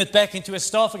then turn it back into a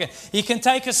staff again. He can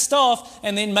take a staff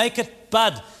and then make it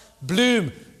bud,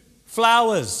 bloom,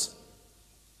 flowers,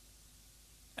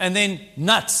 and then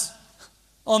nuts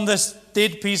on this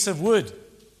dead piece of wood.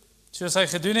 Soos hy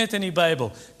gedoen het in die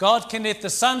Bybel. God can let the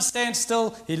sun stand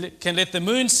still. He can let the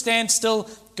moon stand still.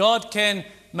 God can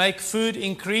make food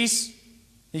increase.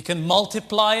 He can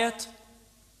multiply it.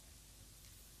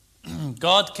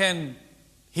 God can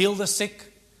heal the sick.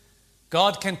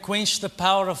 God can quench the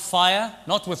power of fire,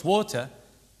 not with water,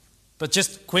 but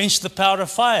just quench the power of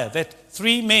fire. That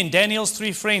 3 men, Daniel's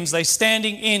 3 friends, they're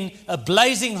standing in a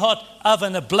blazing hot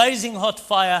oven, a blazing hot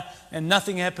fire, and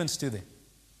nothing happens to them.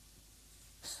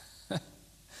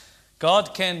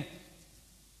 God can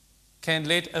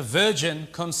let a virgin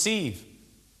conceive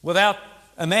without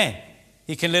a man.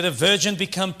 He can let a virgin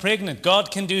become pregnant.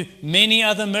 God can do many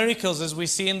other miracles as we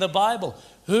see in the Bible.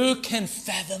 Who can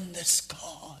fathom this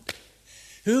God?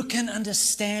 Who can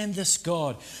understand this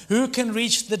God? Who can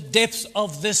reach the depths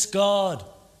of this God?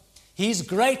 His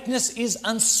greatness is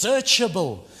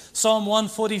unsearchable. Psalm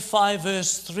 145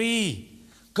 verse 3.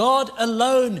 God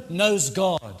alone knows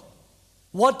God.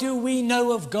 What do we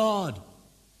know of God?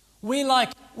 We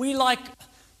like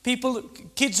people,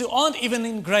 kids who aren't even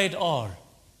in grade R.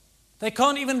 They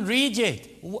can't even read yet.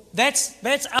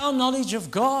 That's our knowledge of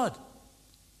God.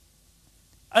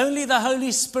 Only the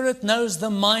Holy Spirit knows the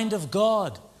mind of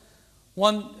God.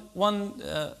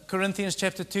 1 Corinthians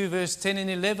chapter 2 verse 10 and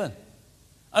 11.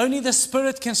 Only the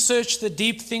Spirit can search the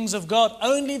deep things of God.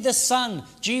 Only the Son,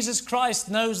 Jesus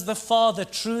Christ, knows the Father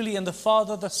truly, and the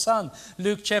Father the Son.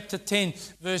 Luke chapter 10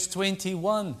 verse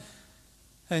 21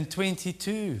 and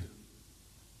 22.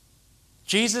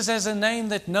 Jesus has a name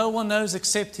that no one knows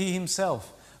except He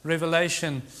Himself.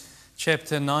 Revelation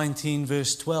chapter 19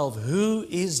 verse 12. Who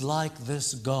is like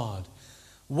this God?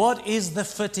 What is the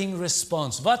fitting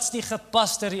response? Wat's die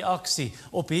gepaste reaksie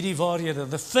op hierdie waarhede?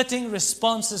 The fitting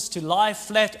response is to lie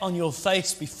flat on your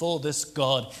face before this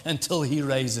God until He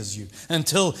raises you,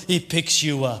 until He picks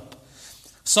you up.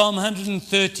 Psalm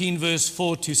 113 verse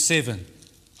 4 to 7.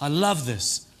 I love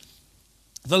this.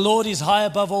 The Lord is high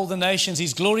above all the nations.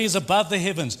 His glory is above the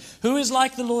heavens. Who is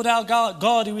like the Lord our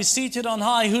God, who is seated on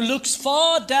high, who looks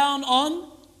far down on?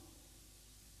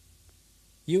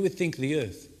 You would think the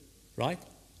earth, right?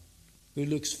 Who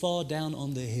looks far down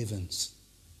on the heavens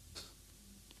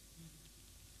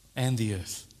and the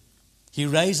earth. He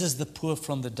raises the poor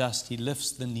from the dust. He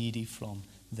lifts the needy from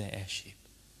the ash heap.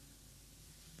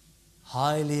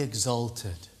 Highly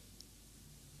exalted.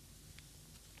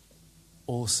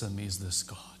 Awesome is this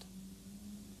God.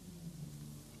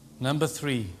 Number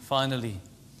 3, finally,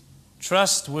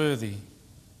 trustworthy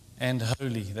and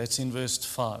holy. That's in verse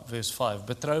 5.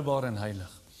 Betrouwbaar en heilig.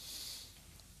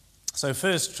 So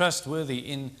first, trustworthy.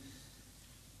 In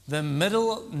the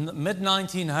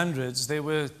mid-1900s, there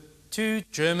were 2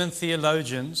 German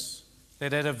theologians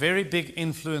that had a very big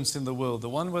influence in the world. The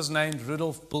one was named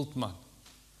Rudolf Bultmann.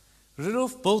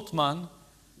 Rudolf Bultmann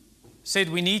said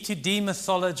we need to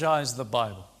demythologize the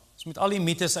Bible. Ons moet al die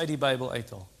mythes uit die Bybel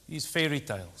uithaal. These fairy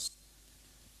tales.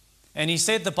 And he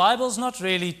said the Bible's not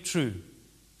really true.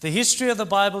 The history of the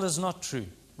Bible is not true.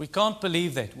 We can't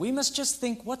believe that. We must just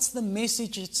think, what's the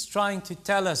message it's trying to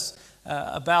tell us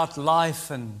about life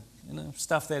and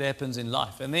stuff that happens in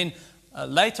life. And then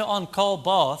later on, Karl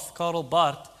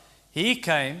Barth, he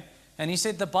came and he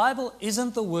said the Bible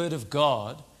isn't the Word of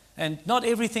God, and not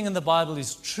everything in the Bible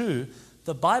is true.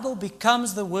 The Bible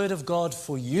becomes the Word of God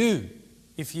for you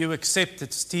if you accept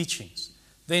its teachings.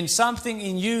 Then something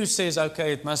in you says,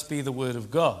 okay, it must be the Word of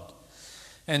God.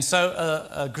 And so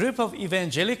a group of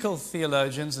evangelical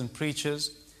theologians and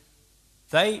preachers,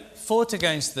 they fought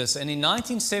against this. And in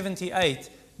 1978,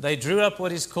 they drew up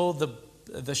what is called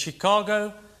the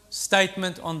Chicago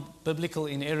Statement on Biblical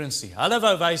Inerrancy. Hulle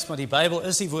wou wys maar die Bybel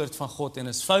is die woord van God en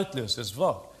is foutloos, is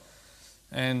waar.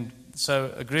 And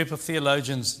so a group of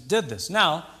theologians did this.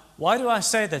 Now, why do I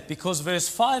say that? Because verse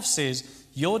 5 says,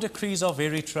 your decrees are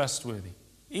very trustworthy.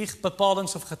 Ich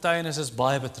bepalings of getuienis is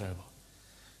baie betrouwbaar.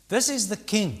 This is the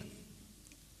king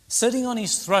sitting on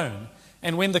his throne,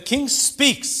 and when the king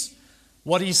speaks,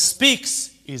 what he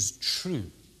speaks is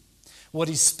true. What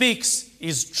he speaks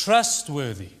is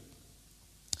trustworthy.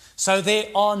 So there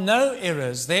are no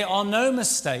errors, there are no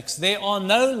mistakes, there are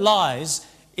no lies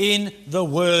in the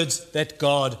words that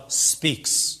God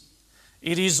speaks.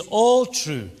 It is all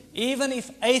true. Even if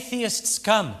atheists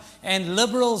come and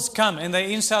liberals come, and they're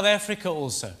in South Africa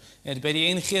also, and by die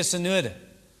NG Synode,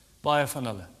 baie van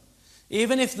hulle.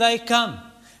 Even if they come,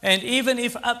 and even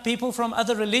if people from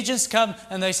other religions come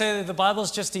and they say that the Bible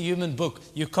is just a human book,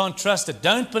 you can't trust it.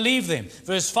 Don't believe them.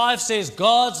 Verse 5 says,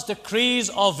 God's decrees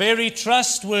are very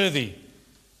trustworthy.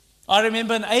 I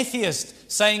remember an atheist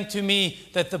saying to me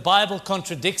that the Bible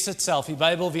contradicts itself. Die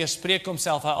Bybel weerspreek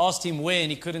homself. I asked him where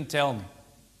and he couldn't tell me.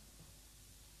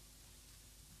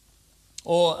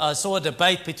 Or I saw a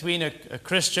debate between a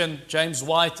Christian, James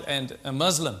White, and a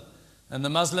Muslim. And the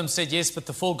Muslim said, yes, but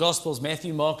the four Gospels,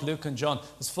 Matthew, Mark, Luke, and John,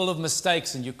 is full of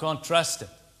mistakes and you can't trust it.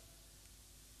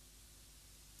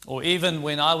 Or even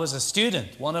when I was a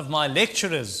student, one of my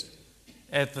lecturers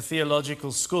at the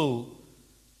theological school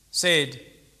said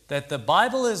that the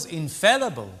Bible is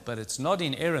infallible, but it's not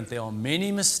inerrant. There are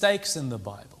many mistakes in the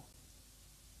Bible.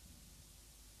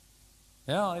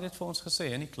 Ja, hy het dit vir ons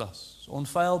gesê in die klas. Is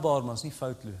onfeilbaar, maar is nie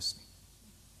foutloos nie.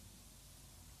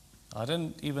 I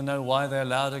didn't even know why they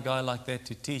allowed a guy like that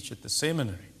to teach at the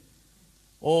seminary.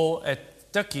 Or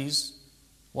at Tukkies,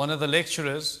 one of the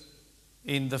lecturers,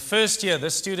 in the first year,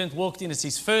 this student walked in, it's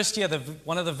his first year,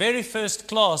 one of the very first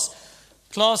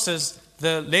classes,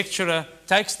 the lecturer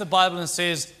takes the Bible and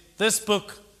says, this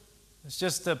book is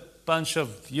just a bunch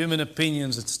of human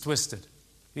opinions, it's twisted.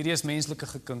 Hierdie is menslike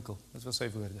gekinkel, dit was sy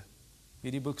woorde.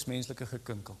 Hierdie boek's menslike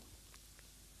gekinkel.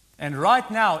 And right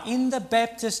now, in the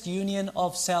Baptist Union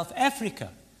of South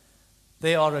Africa,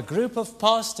 there are a group of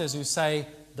pastors who say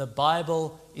the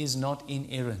Bible is not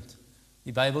inerrant.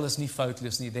 Die Bybel is nie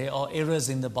foutloos nie. There are errors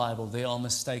in the Bible. There are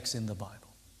mistakes in the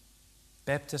Bible.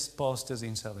 Baptist pastors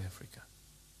in South Africa.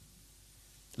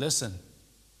 Listen,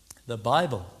 the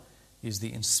Bible is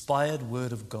the inspired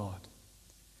Word of God.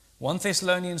 1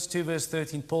 Thessalonians 2 verse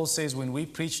 13, Paul says, when we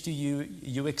preached to you,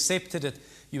 you accepted it.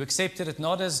 You accepted it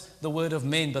not as the word of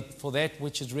men, but for that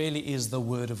which it really is, the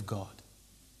Word of God.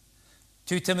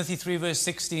 2 Timothy 3 verse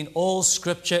 16, all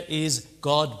Scripture is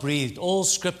God-breathed. All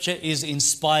Scripture is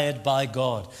inspired by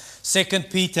God. 2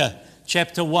 Peter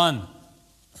chapter 1,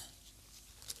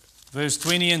 verse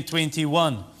 20 and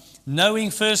 21.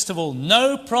 Knowing, first of all,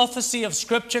 no prophecy of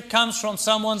Scripture comes from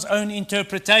someone's own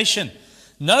interpretation.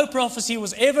 No prophecy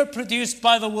was ever produced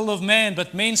by the will of man,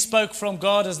 but men spoke from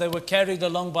God as they were carried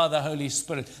along by the Holy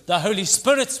Spirit. The Holy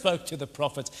Spirit spoke to the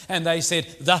prophets, and they said,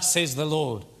 thus says the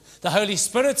Lord. The Holy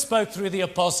Spirit spoke through the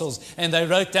apostles, and they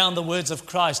wrote down the words of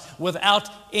Christ without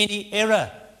any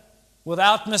error,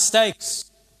 without mistakes.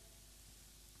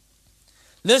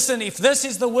 Listen, if this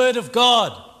is the Word of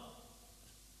God,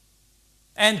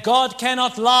 and God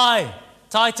cannot lie,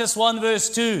 Titus 1 verse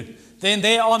 2, then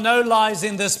there are no lies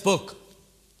in this book.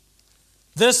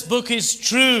 This book is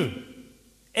true.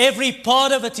 Every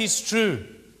part of it is true.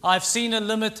 I've seen a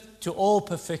limit to all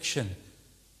perfection,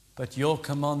 but your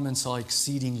commandments are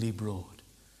exceedingly broad.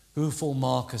 Hoe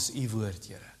volmaak is u woord,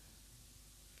 Here?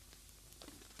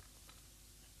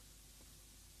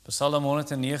 Psalm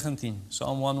 119,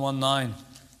 Psalm 119,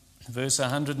 verse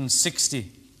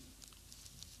 160.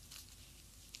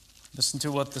 Listen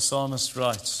to what the psalmist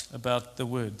writes about the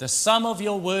word. The sum of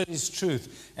your word is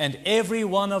truth, and every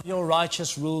one of your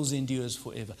righteous rules endures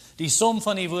forever. Die som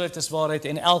van die woord is waarheid,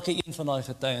 en elke een van daai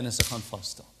getuienisse gaan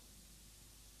vasstaan.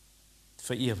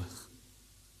 Vir ewig.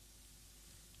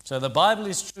 So the Bible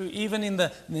is true even in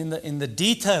the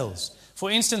details. For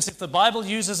instance, if the Bible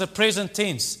uses a present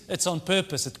tense, it's on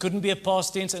purpose. It couldn't be a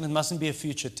past tense and it mustn't be a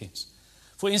future tense.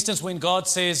 For instance, when God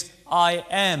says, I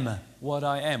am what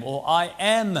I am, or I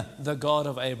am the God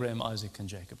of Abraham, Isaac, and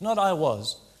Jacob. Not I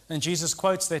was. And Jesus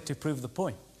quotes that to prove the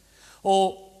point.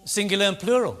 Or singular and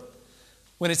plural.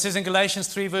 When it says in Galatians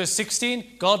 3 verse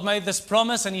 16, God made this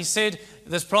promise and he said,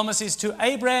 this promise is to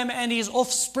Abraham and his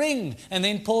offspring. And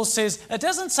then Paul says, it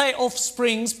doesn't say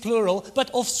offsprings, plural,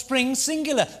 but offspring,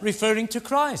 singular, referring to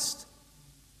Christ.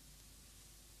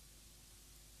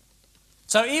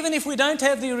 So even if we don't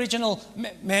have the original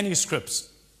manuscripts,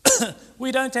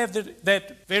 we don't have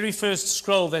that very first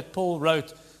scroll that Paul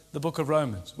wrote, the book of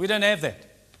Romans. We don't have that.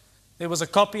 There was a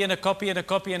copy and a copy and a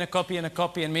copy and a copy and a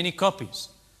copy and many copies.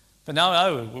 But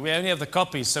now, we only have the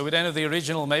copies, so we don't have the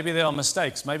original. Maybe there are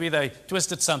mistakes. Maybe they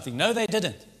twisted something. No, they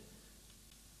didn't.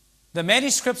 The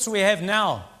manuscripts we have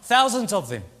now, thousands of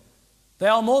them, they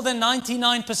are more than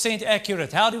 99%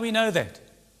 accurate. How do we know that?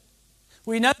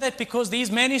 We know that because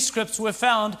these manuscripts were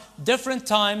found different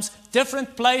times,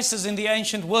 different places in the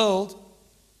ancient world,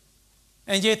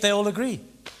 and yet they all agree.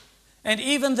 And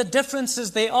even the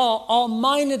differences there are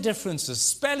minor differences,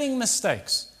 spelling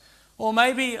mistakes. Or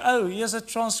maybe, here's a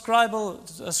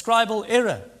scribal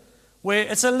error, where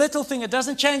it's a little thing. It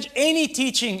doesn't change any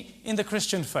teaching in the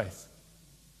Christian faith.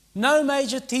 No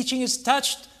major teaching is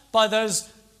touched by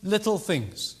those little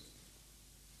things.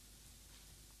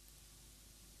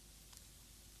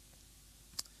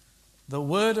 The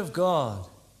Word of God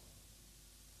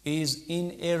is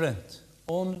inerrant,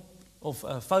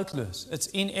 foutloos. It's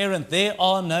inerrant. There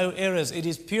are no errors. It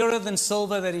is purer than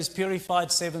silver that is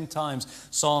purified 7 times.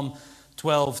 Psalm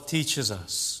 12 teaches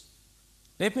us.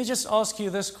 Let me just ask you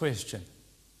this question.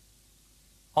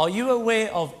 Are you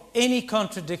aware of any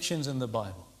contradictions in the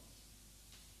Bible?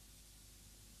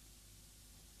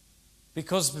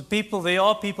 Because there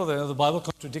are people that the Bible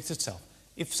contradicts itself.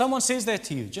 If someone says that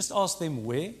to you, just ask them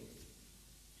where.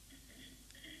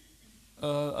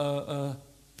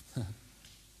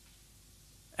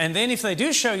 And then if they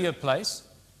do show you a place,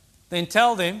 then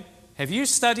tell them, have you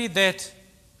studied that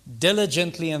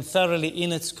diligently and thoroughly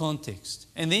in its context?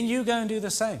 And then you go and do the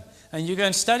same. And you go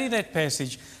and study that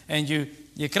passage, and you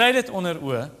kry dit onder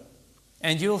oor,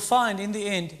 and you'll find in the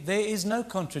end there is no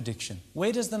contradiction.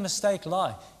 Where does the mistake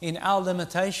lie? In our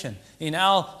limitation, in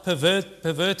our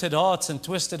perverted hearts and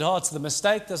twisted hearts. The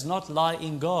mistake does not lie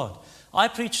in God. I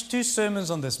preached 2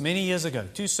 sermons on this many years ago.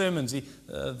 2 sermons.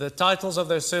 The titles of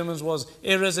those sermons was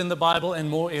Errors in the Bible and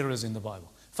More Errors in the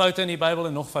Bible. Foute in die Bible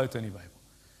en nog foute in die Bible.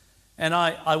 And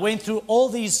I went through all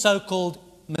these so-called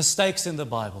mistakes in the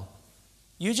Bible.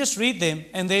 You just read them,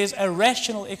 and there's a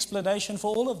rational explanation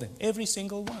for all of them, every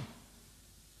single one.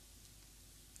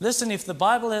 Listen, if the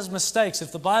Bible has mistakes,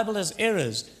 if the Bible has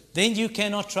errors, then you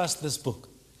cannot trust this book.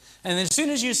 And as soon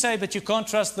as you say, but you can't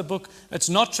trust the book, it's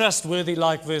not trustworthy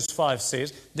like verse 5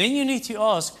 says, then you need to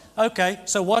ask, okay,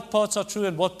 so what parts are true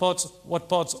and what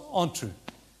parts aren't true?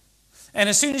 And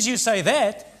as soon as you say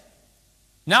that,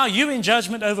 now you're in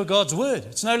judgment over God's word.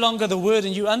 It's no longer the word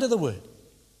and you under the word.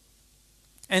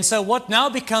 And so what now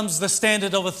becomes the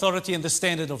standard of authority and the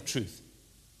standard of truth?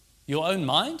 Your own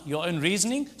mind, your own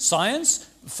reasoning, science,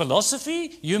 philosophy,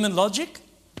 human logic,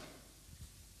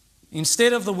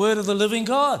 instead of the word of the living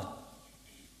God.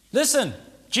 Listen,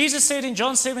 Jesus said in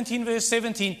John 17, verse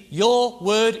 17, your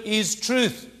word is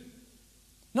truth.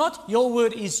 Not your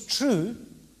word is true,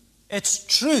 it's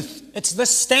truth. It's the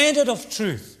standard of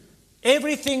truth.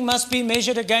 Everything must be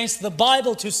measured against the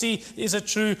Bible to see is it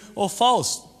true or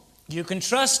false. You can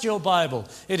trust your Bible.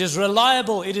 It is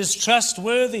reliable. It is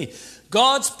trustworthy.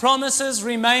 God's promises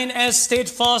remain as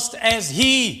steadfast as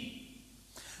He.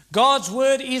 God's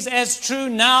word is as true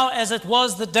now as it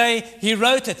was the day He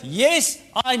wrote it. Yes,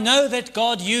 I know that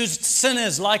God used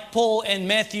sinners like Paul and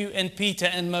Matthew and Peter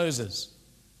and Moses.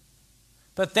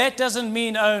 But that doesn't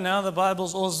mean, oh, now the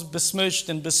Bible's all besmirched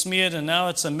and besmeared and now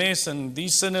it's a mess and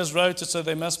these sinners wrote it, so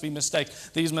there must be mistakes.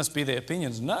 These must be their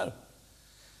opinions. No.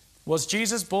 Was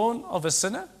Jesus born of a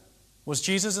sinner? Was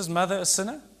Jesus' mother a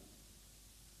sinner?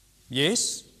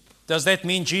 Yes. Does that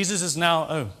mean Jesus is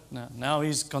now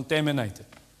he's contaminated?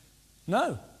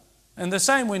 No. And the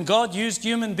same, when God used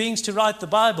human beings to write the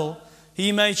Bible,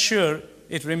 He made sure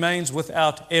it remains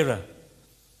without error.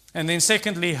 And then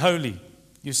secondly, holy.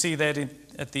 You see that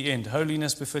at the end.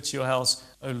 Holiness befits your house,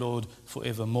 O Lord,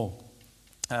 forevermore.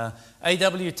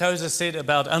 A.W. Tozer said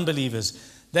about unbelievers,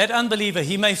 that unbeliever,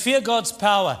 he may fear God's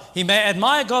power, he may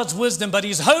admire God's wisdom, but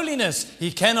His holiness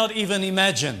he cannot even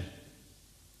imagine.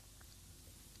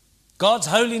 God's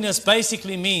holiness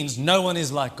basically means no one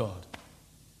is like God.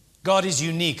 God is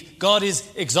unique. God is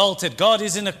exalted. God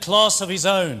is in a class of His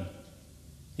own.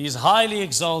 He is highly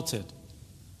exalted.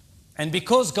 And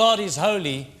because God is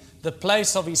holy, the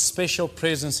place of His special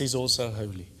presence is also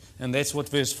holy. And that's what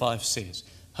verse 5 says.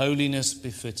 Holiness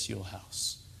befits your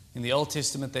house. In the Old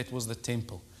Testament, that was the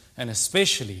temple. And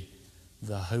especially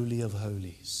the Holy of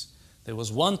Holies. There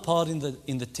was one part in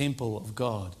the temple of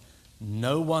God.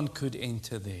 No one could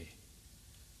enter there.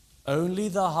 Only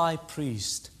the high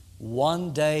priest,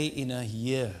 one day in a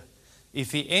year.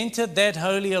 If he entered that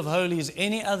Holy of Holies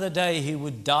any other day, he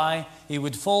would die. He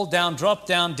would fall down, drop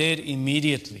down dead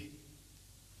immediately.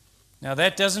 Now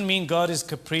that doesn't mean God is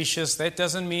capricious. That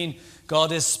doesn't mean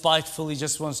God is spiteful. He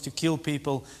just wants to kill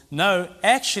people. No,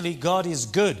 actually God is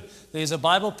good. There's a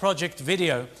Bible Project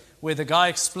video where the guy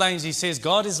explains, he says,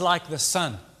 God is like the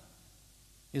sun.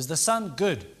 Is the sun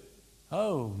good?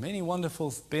 Oh, many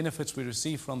wonderful benefits we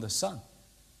receive from the sun.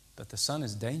 But the sun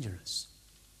is dangerous.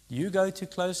 You go too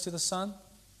close to the sun,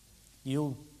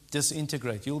 you'll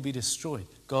disintegrate. You'll be destroyed.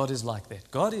 God is like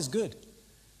that. God is good.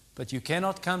 But you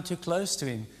cannot come too close to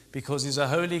Him because He's a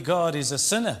holy God. He's a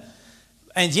sinner.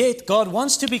 And yet God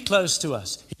wants to be close to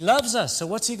us. He loves us. So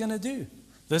what's He going to do?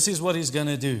 This is what He's going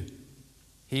to do.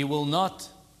 He will not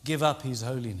give up His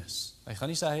holiness.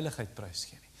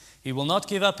 He will not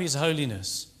give up His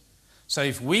holiness. So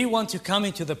if we want to come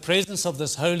into the presence of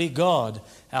this holy God,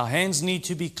 our hands need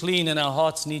to be clean and our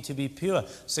hearts need to be pure,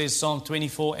 says Psalm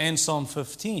 24 and Psalm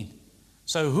 15.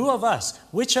 So who of us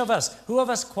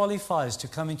qualifies to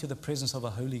come into the presence of a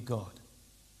holy God?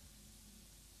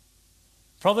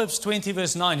 Proverbs 20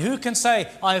 verse 9, who can say,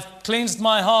 I've cleansed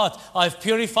my heart, I've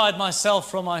purified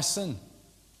myself from my sin?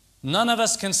 None of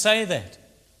us can say that.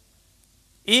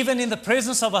 Even in the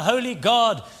presence of a holy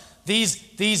God,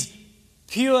 these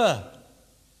pure,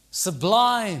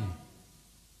 sublime,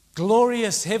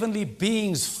 glorious heavenly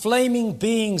beings, flaming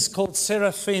beings called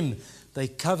seraphim, they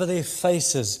cover their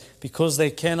faces because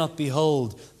they cannot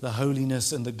behold the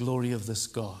holiness and the glory of this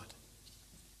God.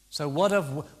 So what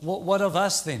of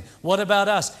us then? What about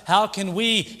us? How can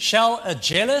we, shall a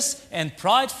jealous and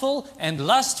prideful and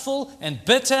lustful and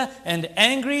bitter and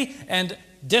angry and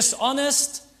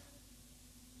dishonest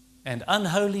and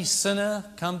unholy sinner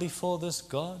come before this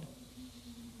God?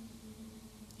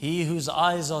 He whose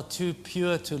eyes are too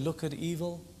pure to look at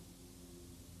evil?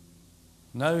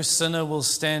 No sinner will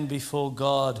stand before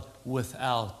God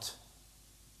without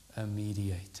a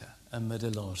mediator, a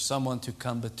middleor, someone to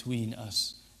come between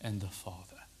us and the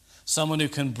Father, someone who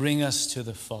can bring us to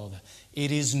the Father.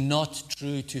 It is not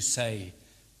true to say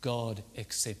God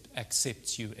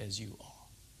accepts you as you are.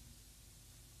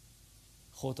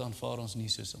 God aanvaar ons nie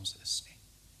soos ons is nie.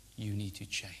 You need to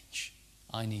change.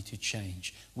 I need to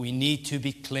change. We need to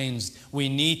be cleansed. We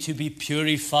need to be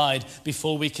purified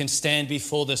before we can stand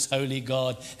before this holy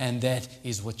God. And that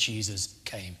is what Jesus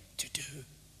came to do.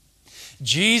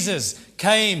 Jesus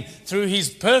came through his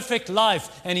perfect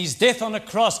life and his death on a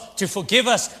cross to forgive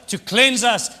us, to cleanse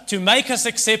us, to make us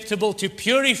acceptable, to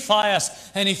purify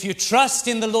us. And if you trust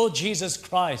in the Lord Jesus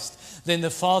Christ, then the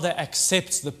Father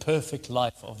accepts the perfect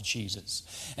life of Jesus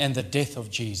and the death of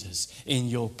Jesus in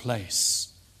your place.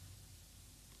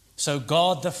 So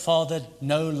God the Father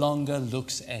no longer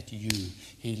looks at you.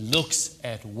 He looks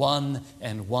at one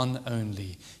and one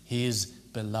only, his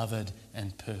beloved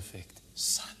and perfect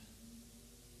Son.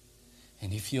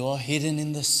 And if you are hidden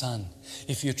in the Son,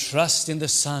 if you trust in the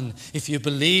Son, if you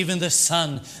believe in the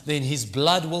Son, then his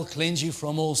blood will cleanse you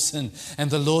from all sin. And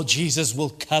the Lord Jesus will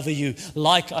cover you.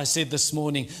 Like I said this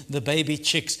morning, the baby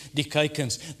chicks, die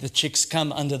kuikens, the chicks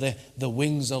come under the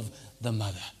wings of the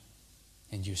mother.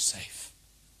 And you're safe.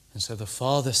 And so the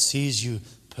Father sees you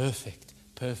perfect,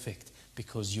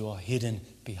 because you are hidden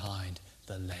behind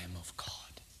the Lamb of God.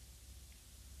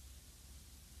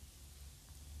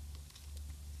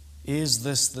 Is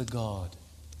this the God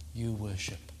you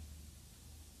worship?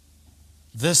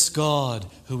 This God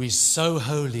who is so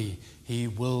holy, he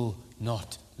will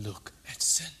not look at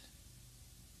sin.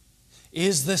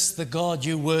 Is this the God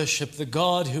you worship, the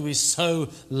God who is so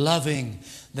loving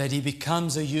that he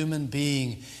becomes a human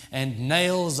being and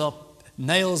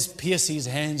nails pierce his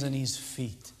hands and his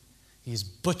feet? He's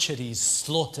butchered, he's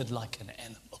slaughtered like an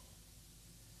animal.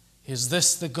 Is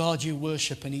this the God you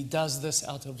worship? And he does this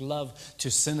out of love to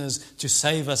sinners to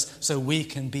save us so we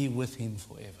can be with him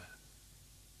forever.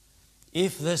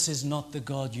 If this is not the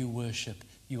God you worship,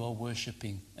 you are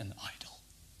worshiping an idol.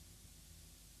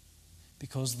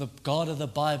 Because the God of the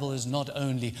Bible is not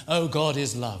only, oh, God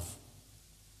is love.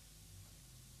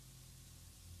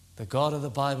 The God of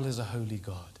the Bible is a holy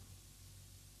God.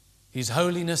 His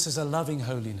holiness is a loving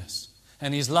holiness.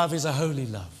 And his love is a holy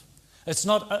love. It's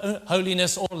not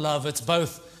holiness or love, it's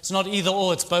both. It's not either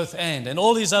or, it's both and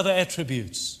all these other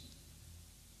attributes.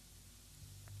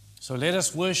 So let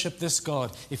us worship this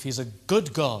God. If he's a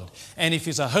good God, and if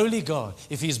he's a holy God,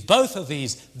 if he's both of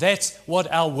these, that's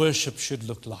what our worship should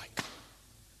look like.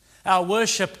 Our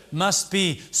worship must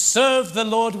be serve the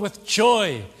Lord with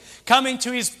joy, coming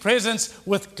to his presence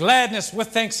with gladness, with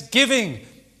thanksgiving.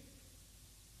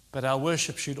 But our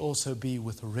worship should also be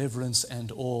with reverence and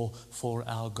awe, for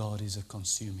our God is a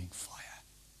consuming fire.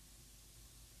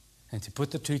 And to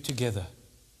put the two together,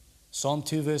 Psalm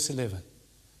 2 verse 11,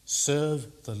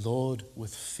 serve the Lord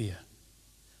with fear,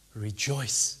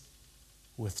 rejoice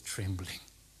with trembling.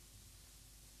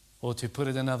 Or to put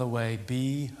it another way,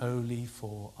 be holy,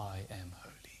 for I am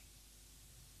holy.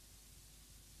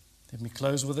 Let me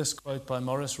close with this quote by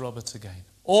Morris Roberts again.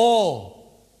 Awe,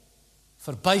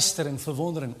 verbuistering,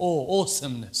 verwondering, awe,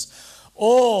 awesomeness,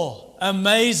 awe,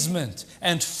 amazement,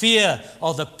 and fear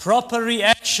are the proper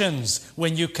reactions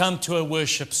when you come to a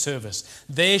worship service.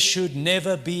 There should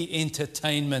never be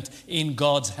entertainment in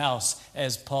God's house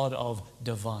as part of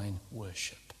divine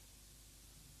worship.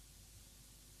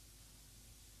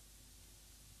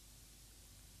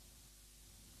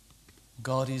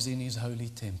 God is in his holy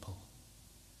temple.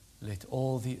 Let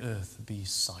all the earth be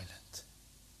silent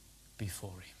before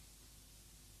him.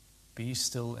 Be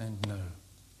still and know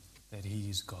that he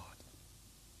is God.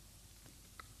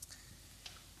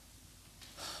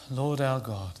 Lord our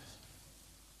God,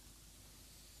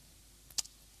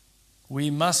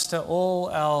 we muster all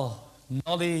our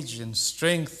knowledge and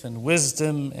strength and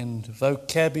wisdom and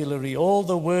vocabulary, all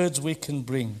the words we can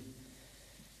bring.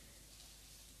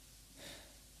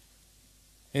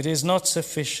 It is not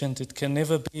sufficient, it can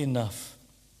never be enough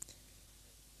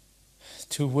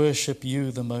to worship you,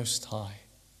 the Most High.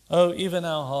 Oh, even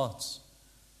our hearts.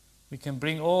 We can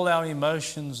bring all our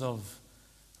emotions of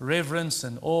reverence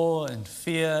and awe and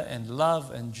fear and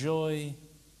love and joy.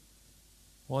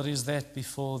 What is that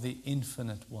before the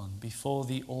infinite one, before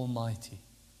the Almighty?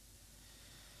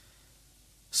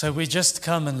 So we just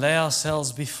come and lay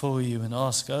ourselves before you and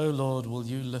ask, oh Lord, will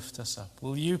you lift us up?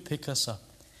 Will you pick us up?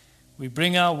 We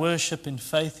bring our worship in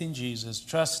faith in Jesus,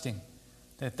 trusting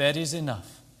that that is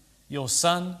enough. Your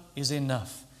Son is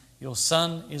enough. Your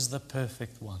Son is the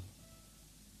perfect one.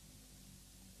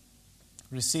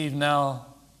 Receive now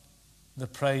the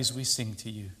praise we sing to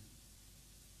you.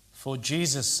 For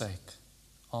Jesus' sake,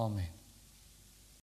 amen.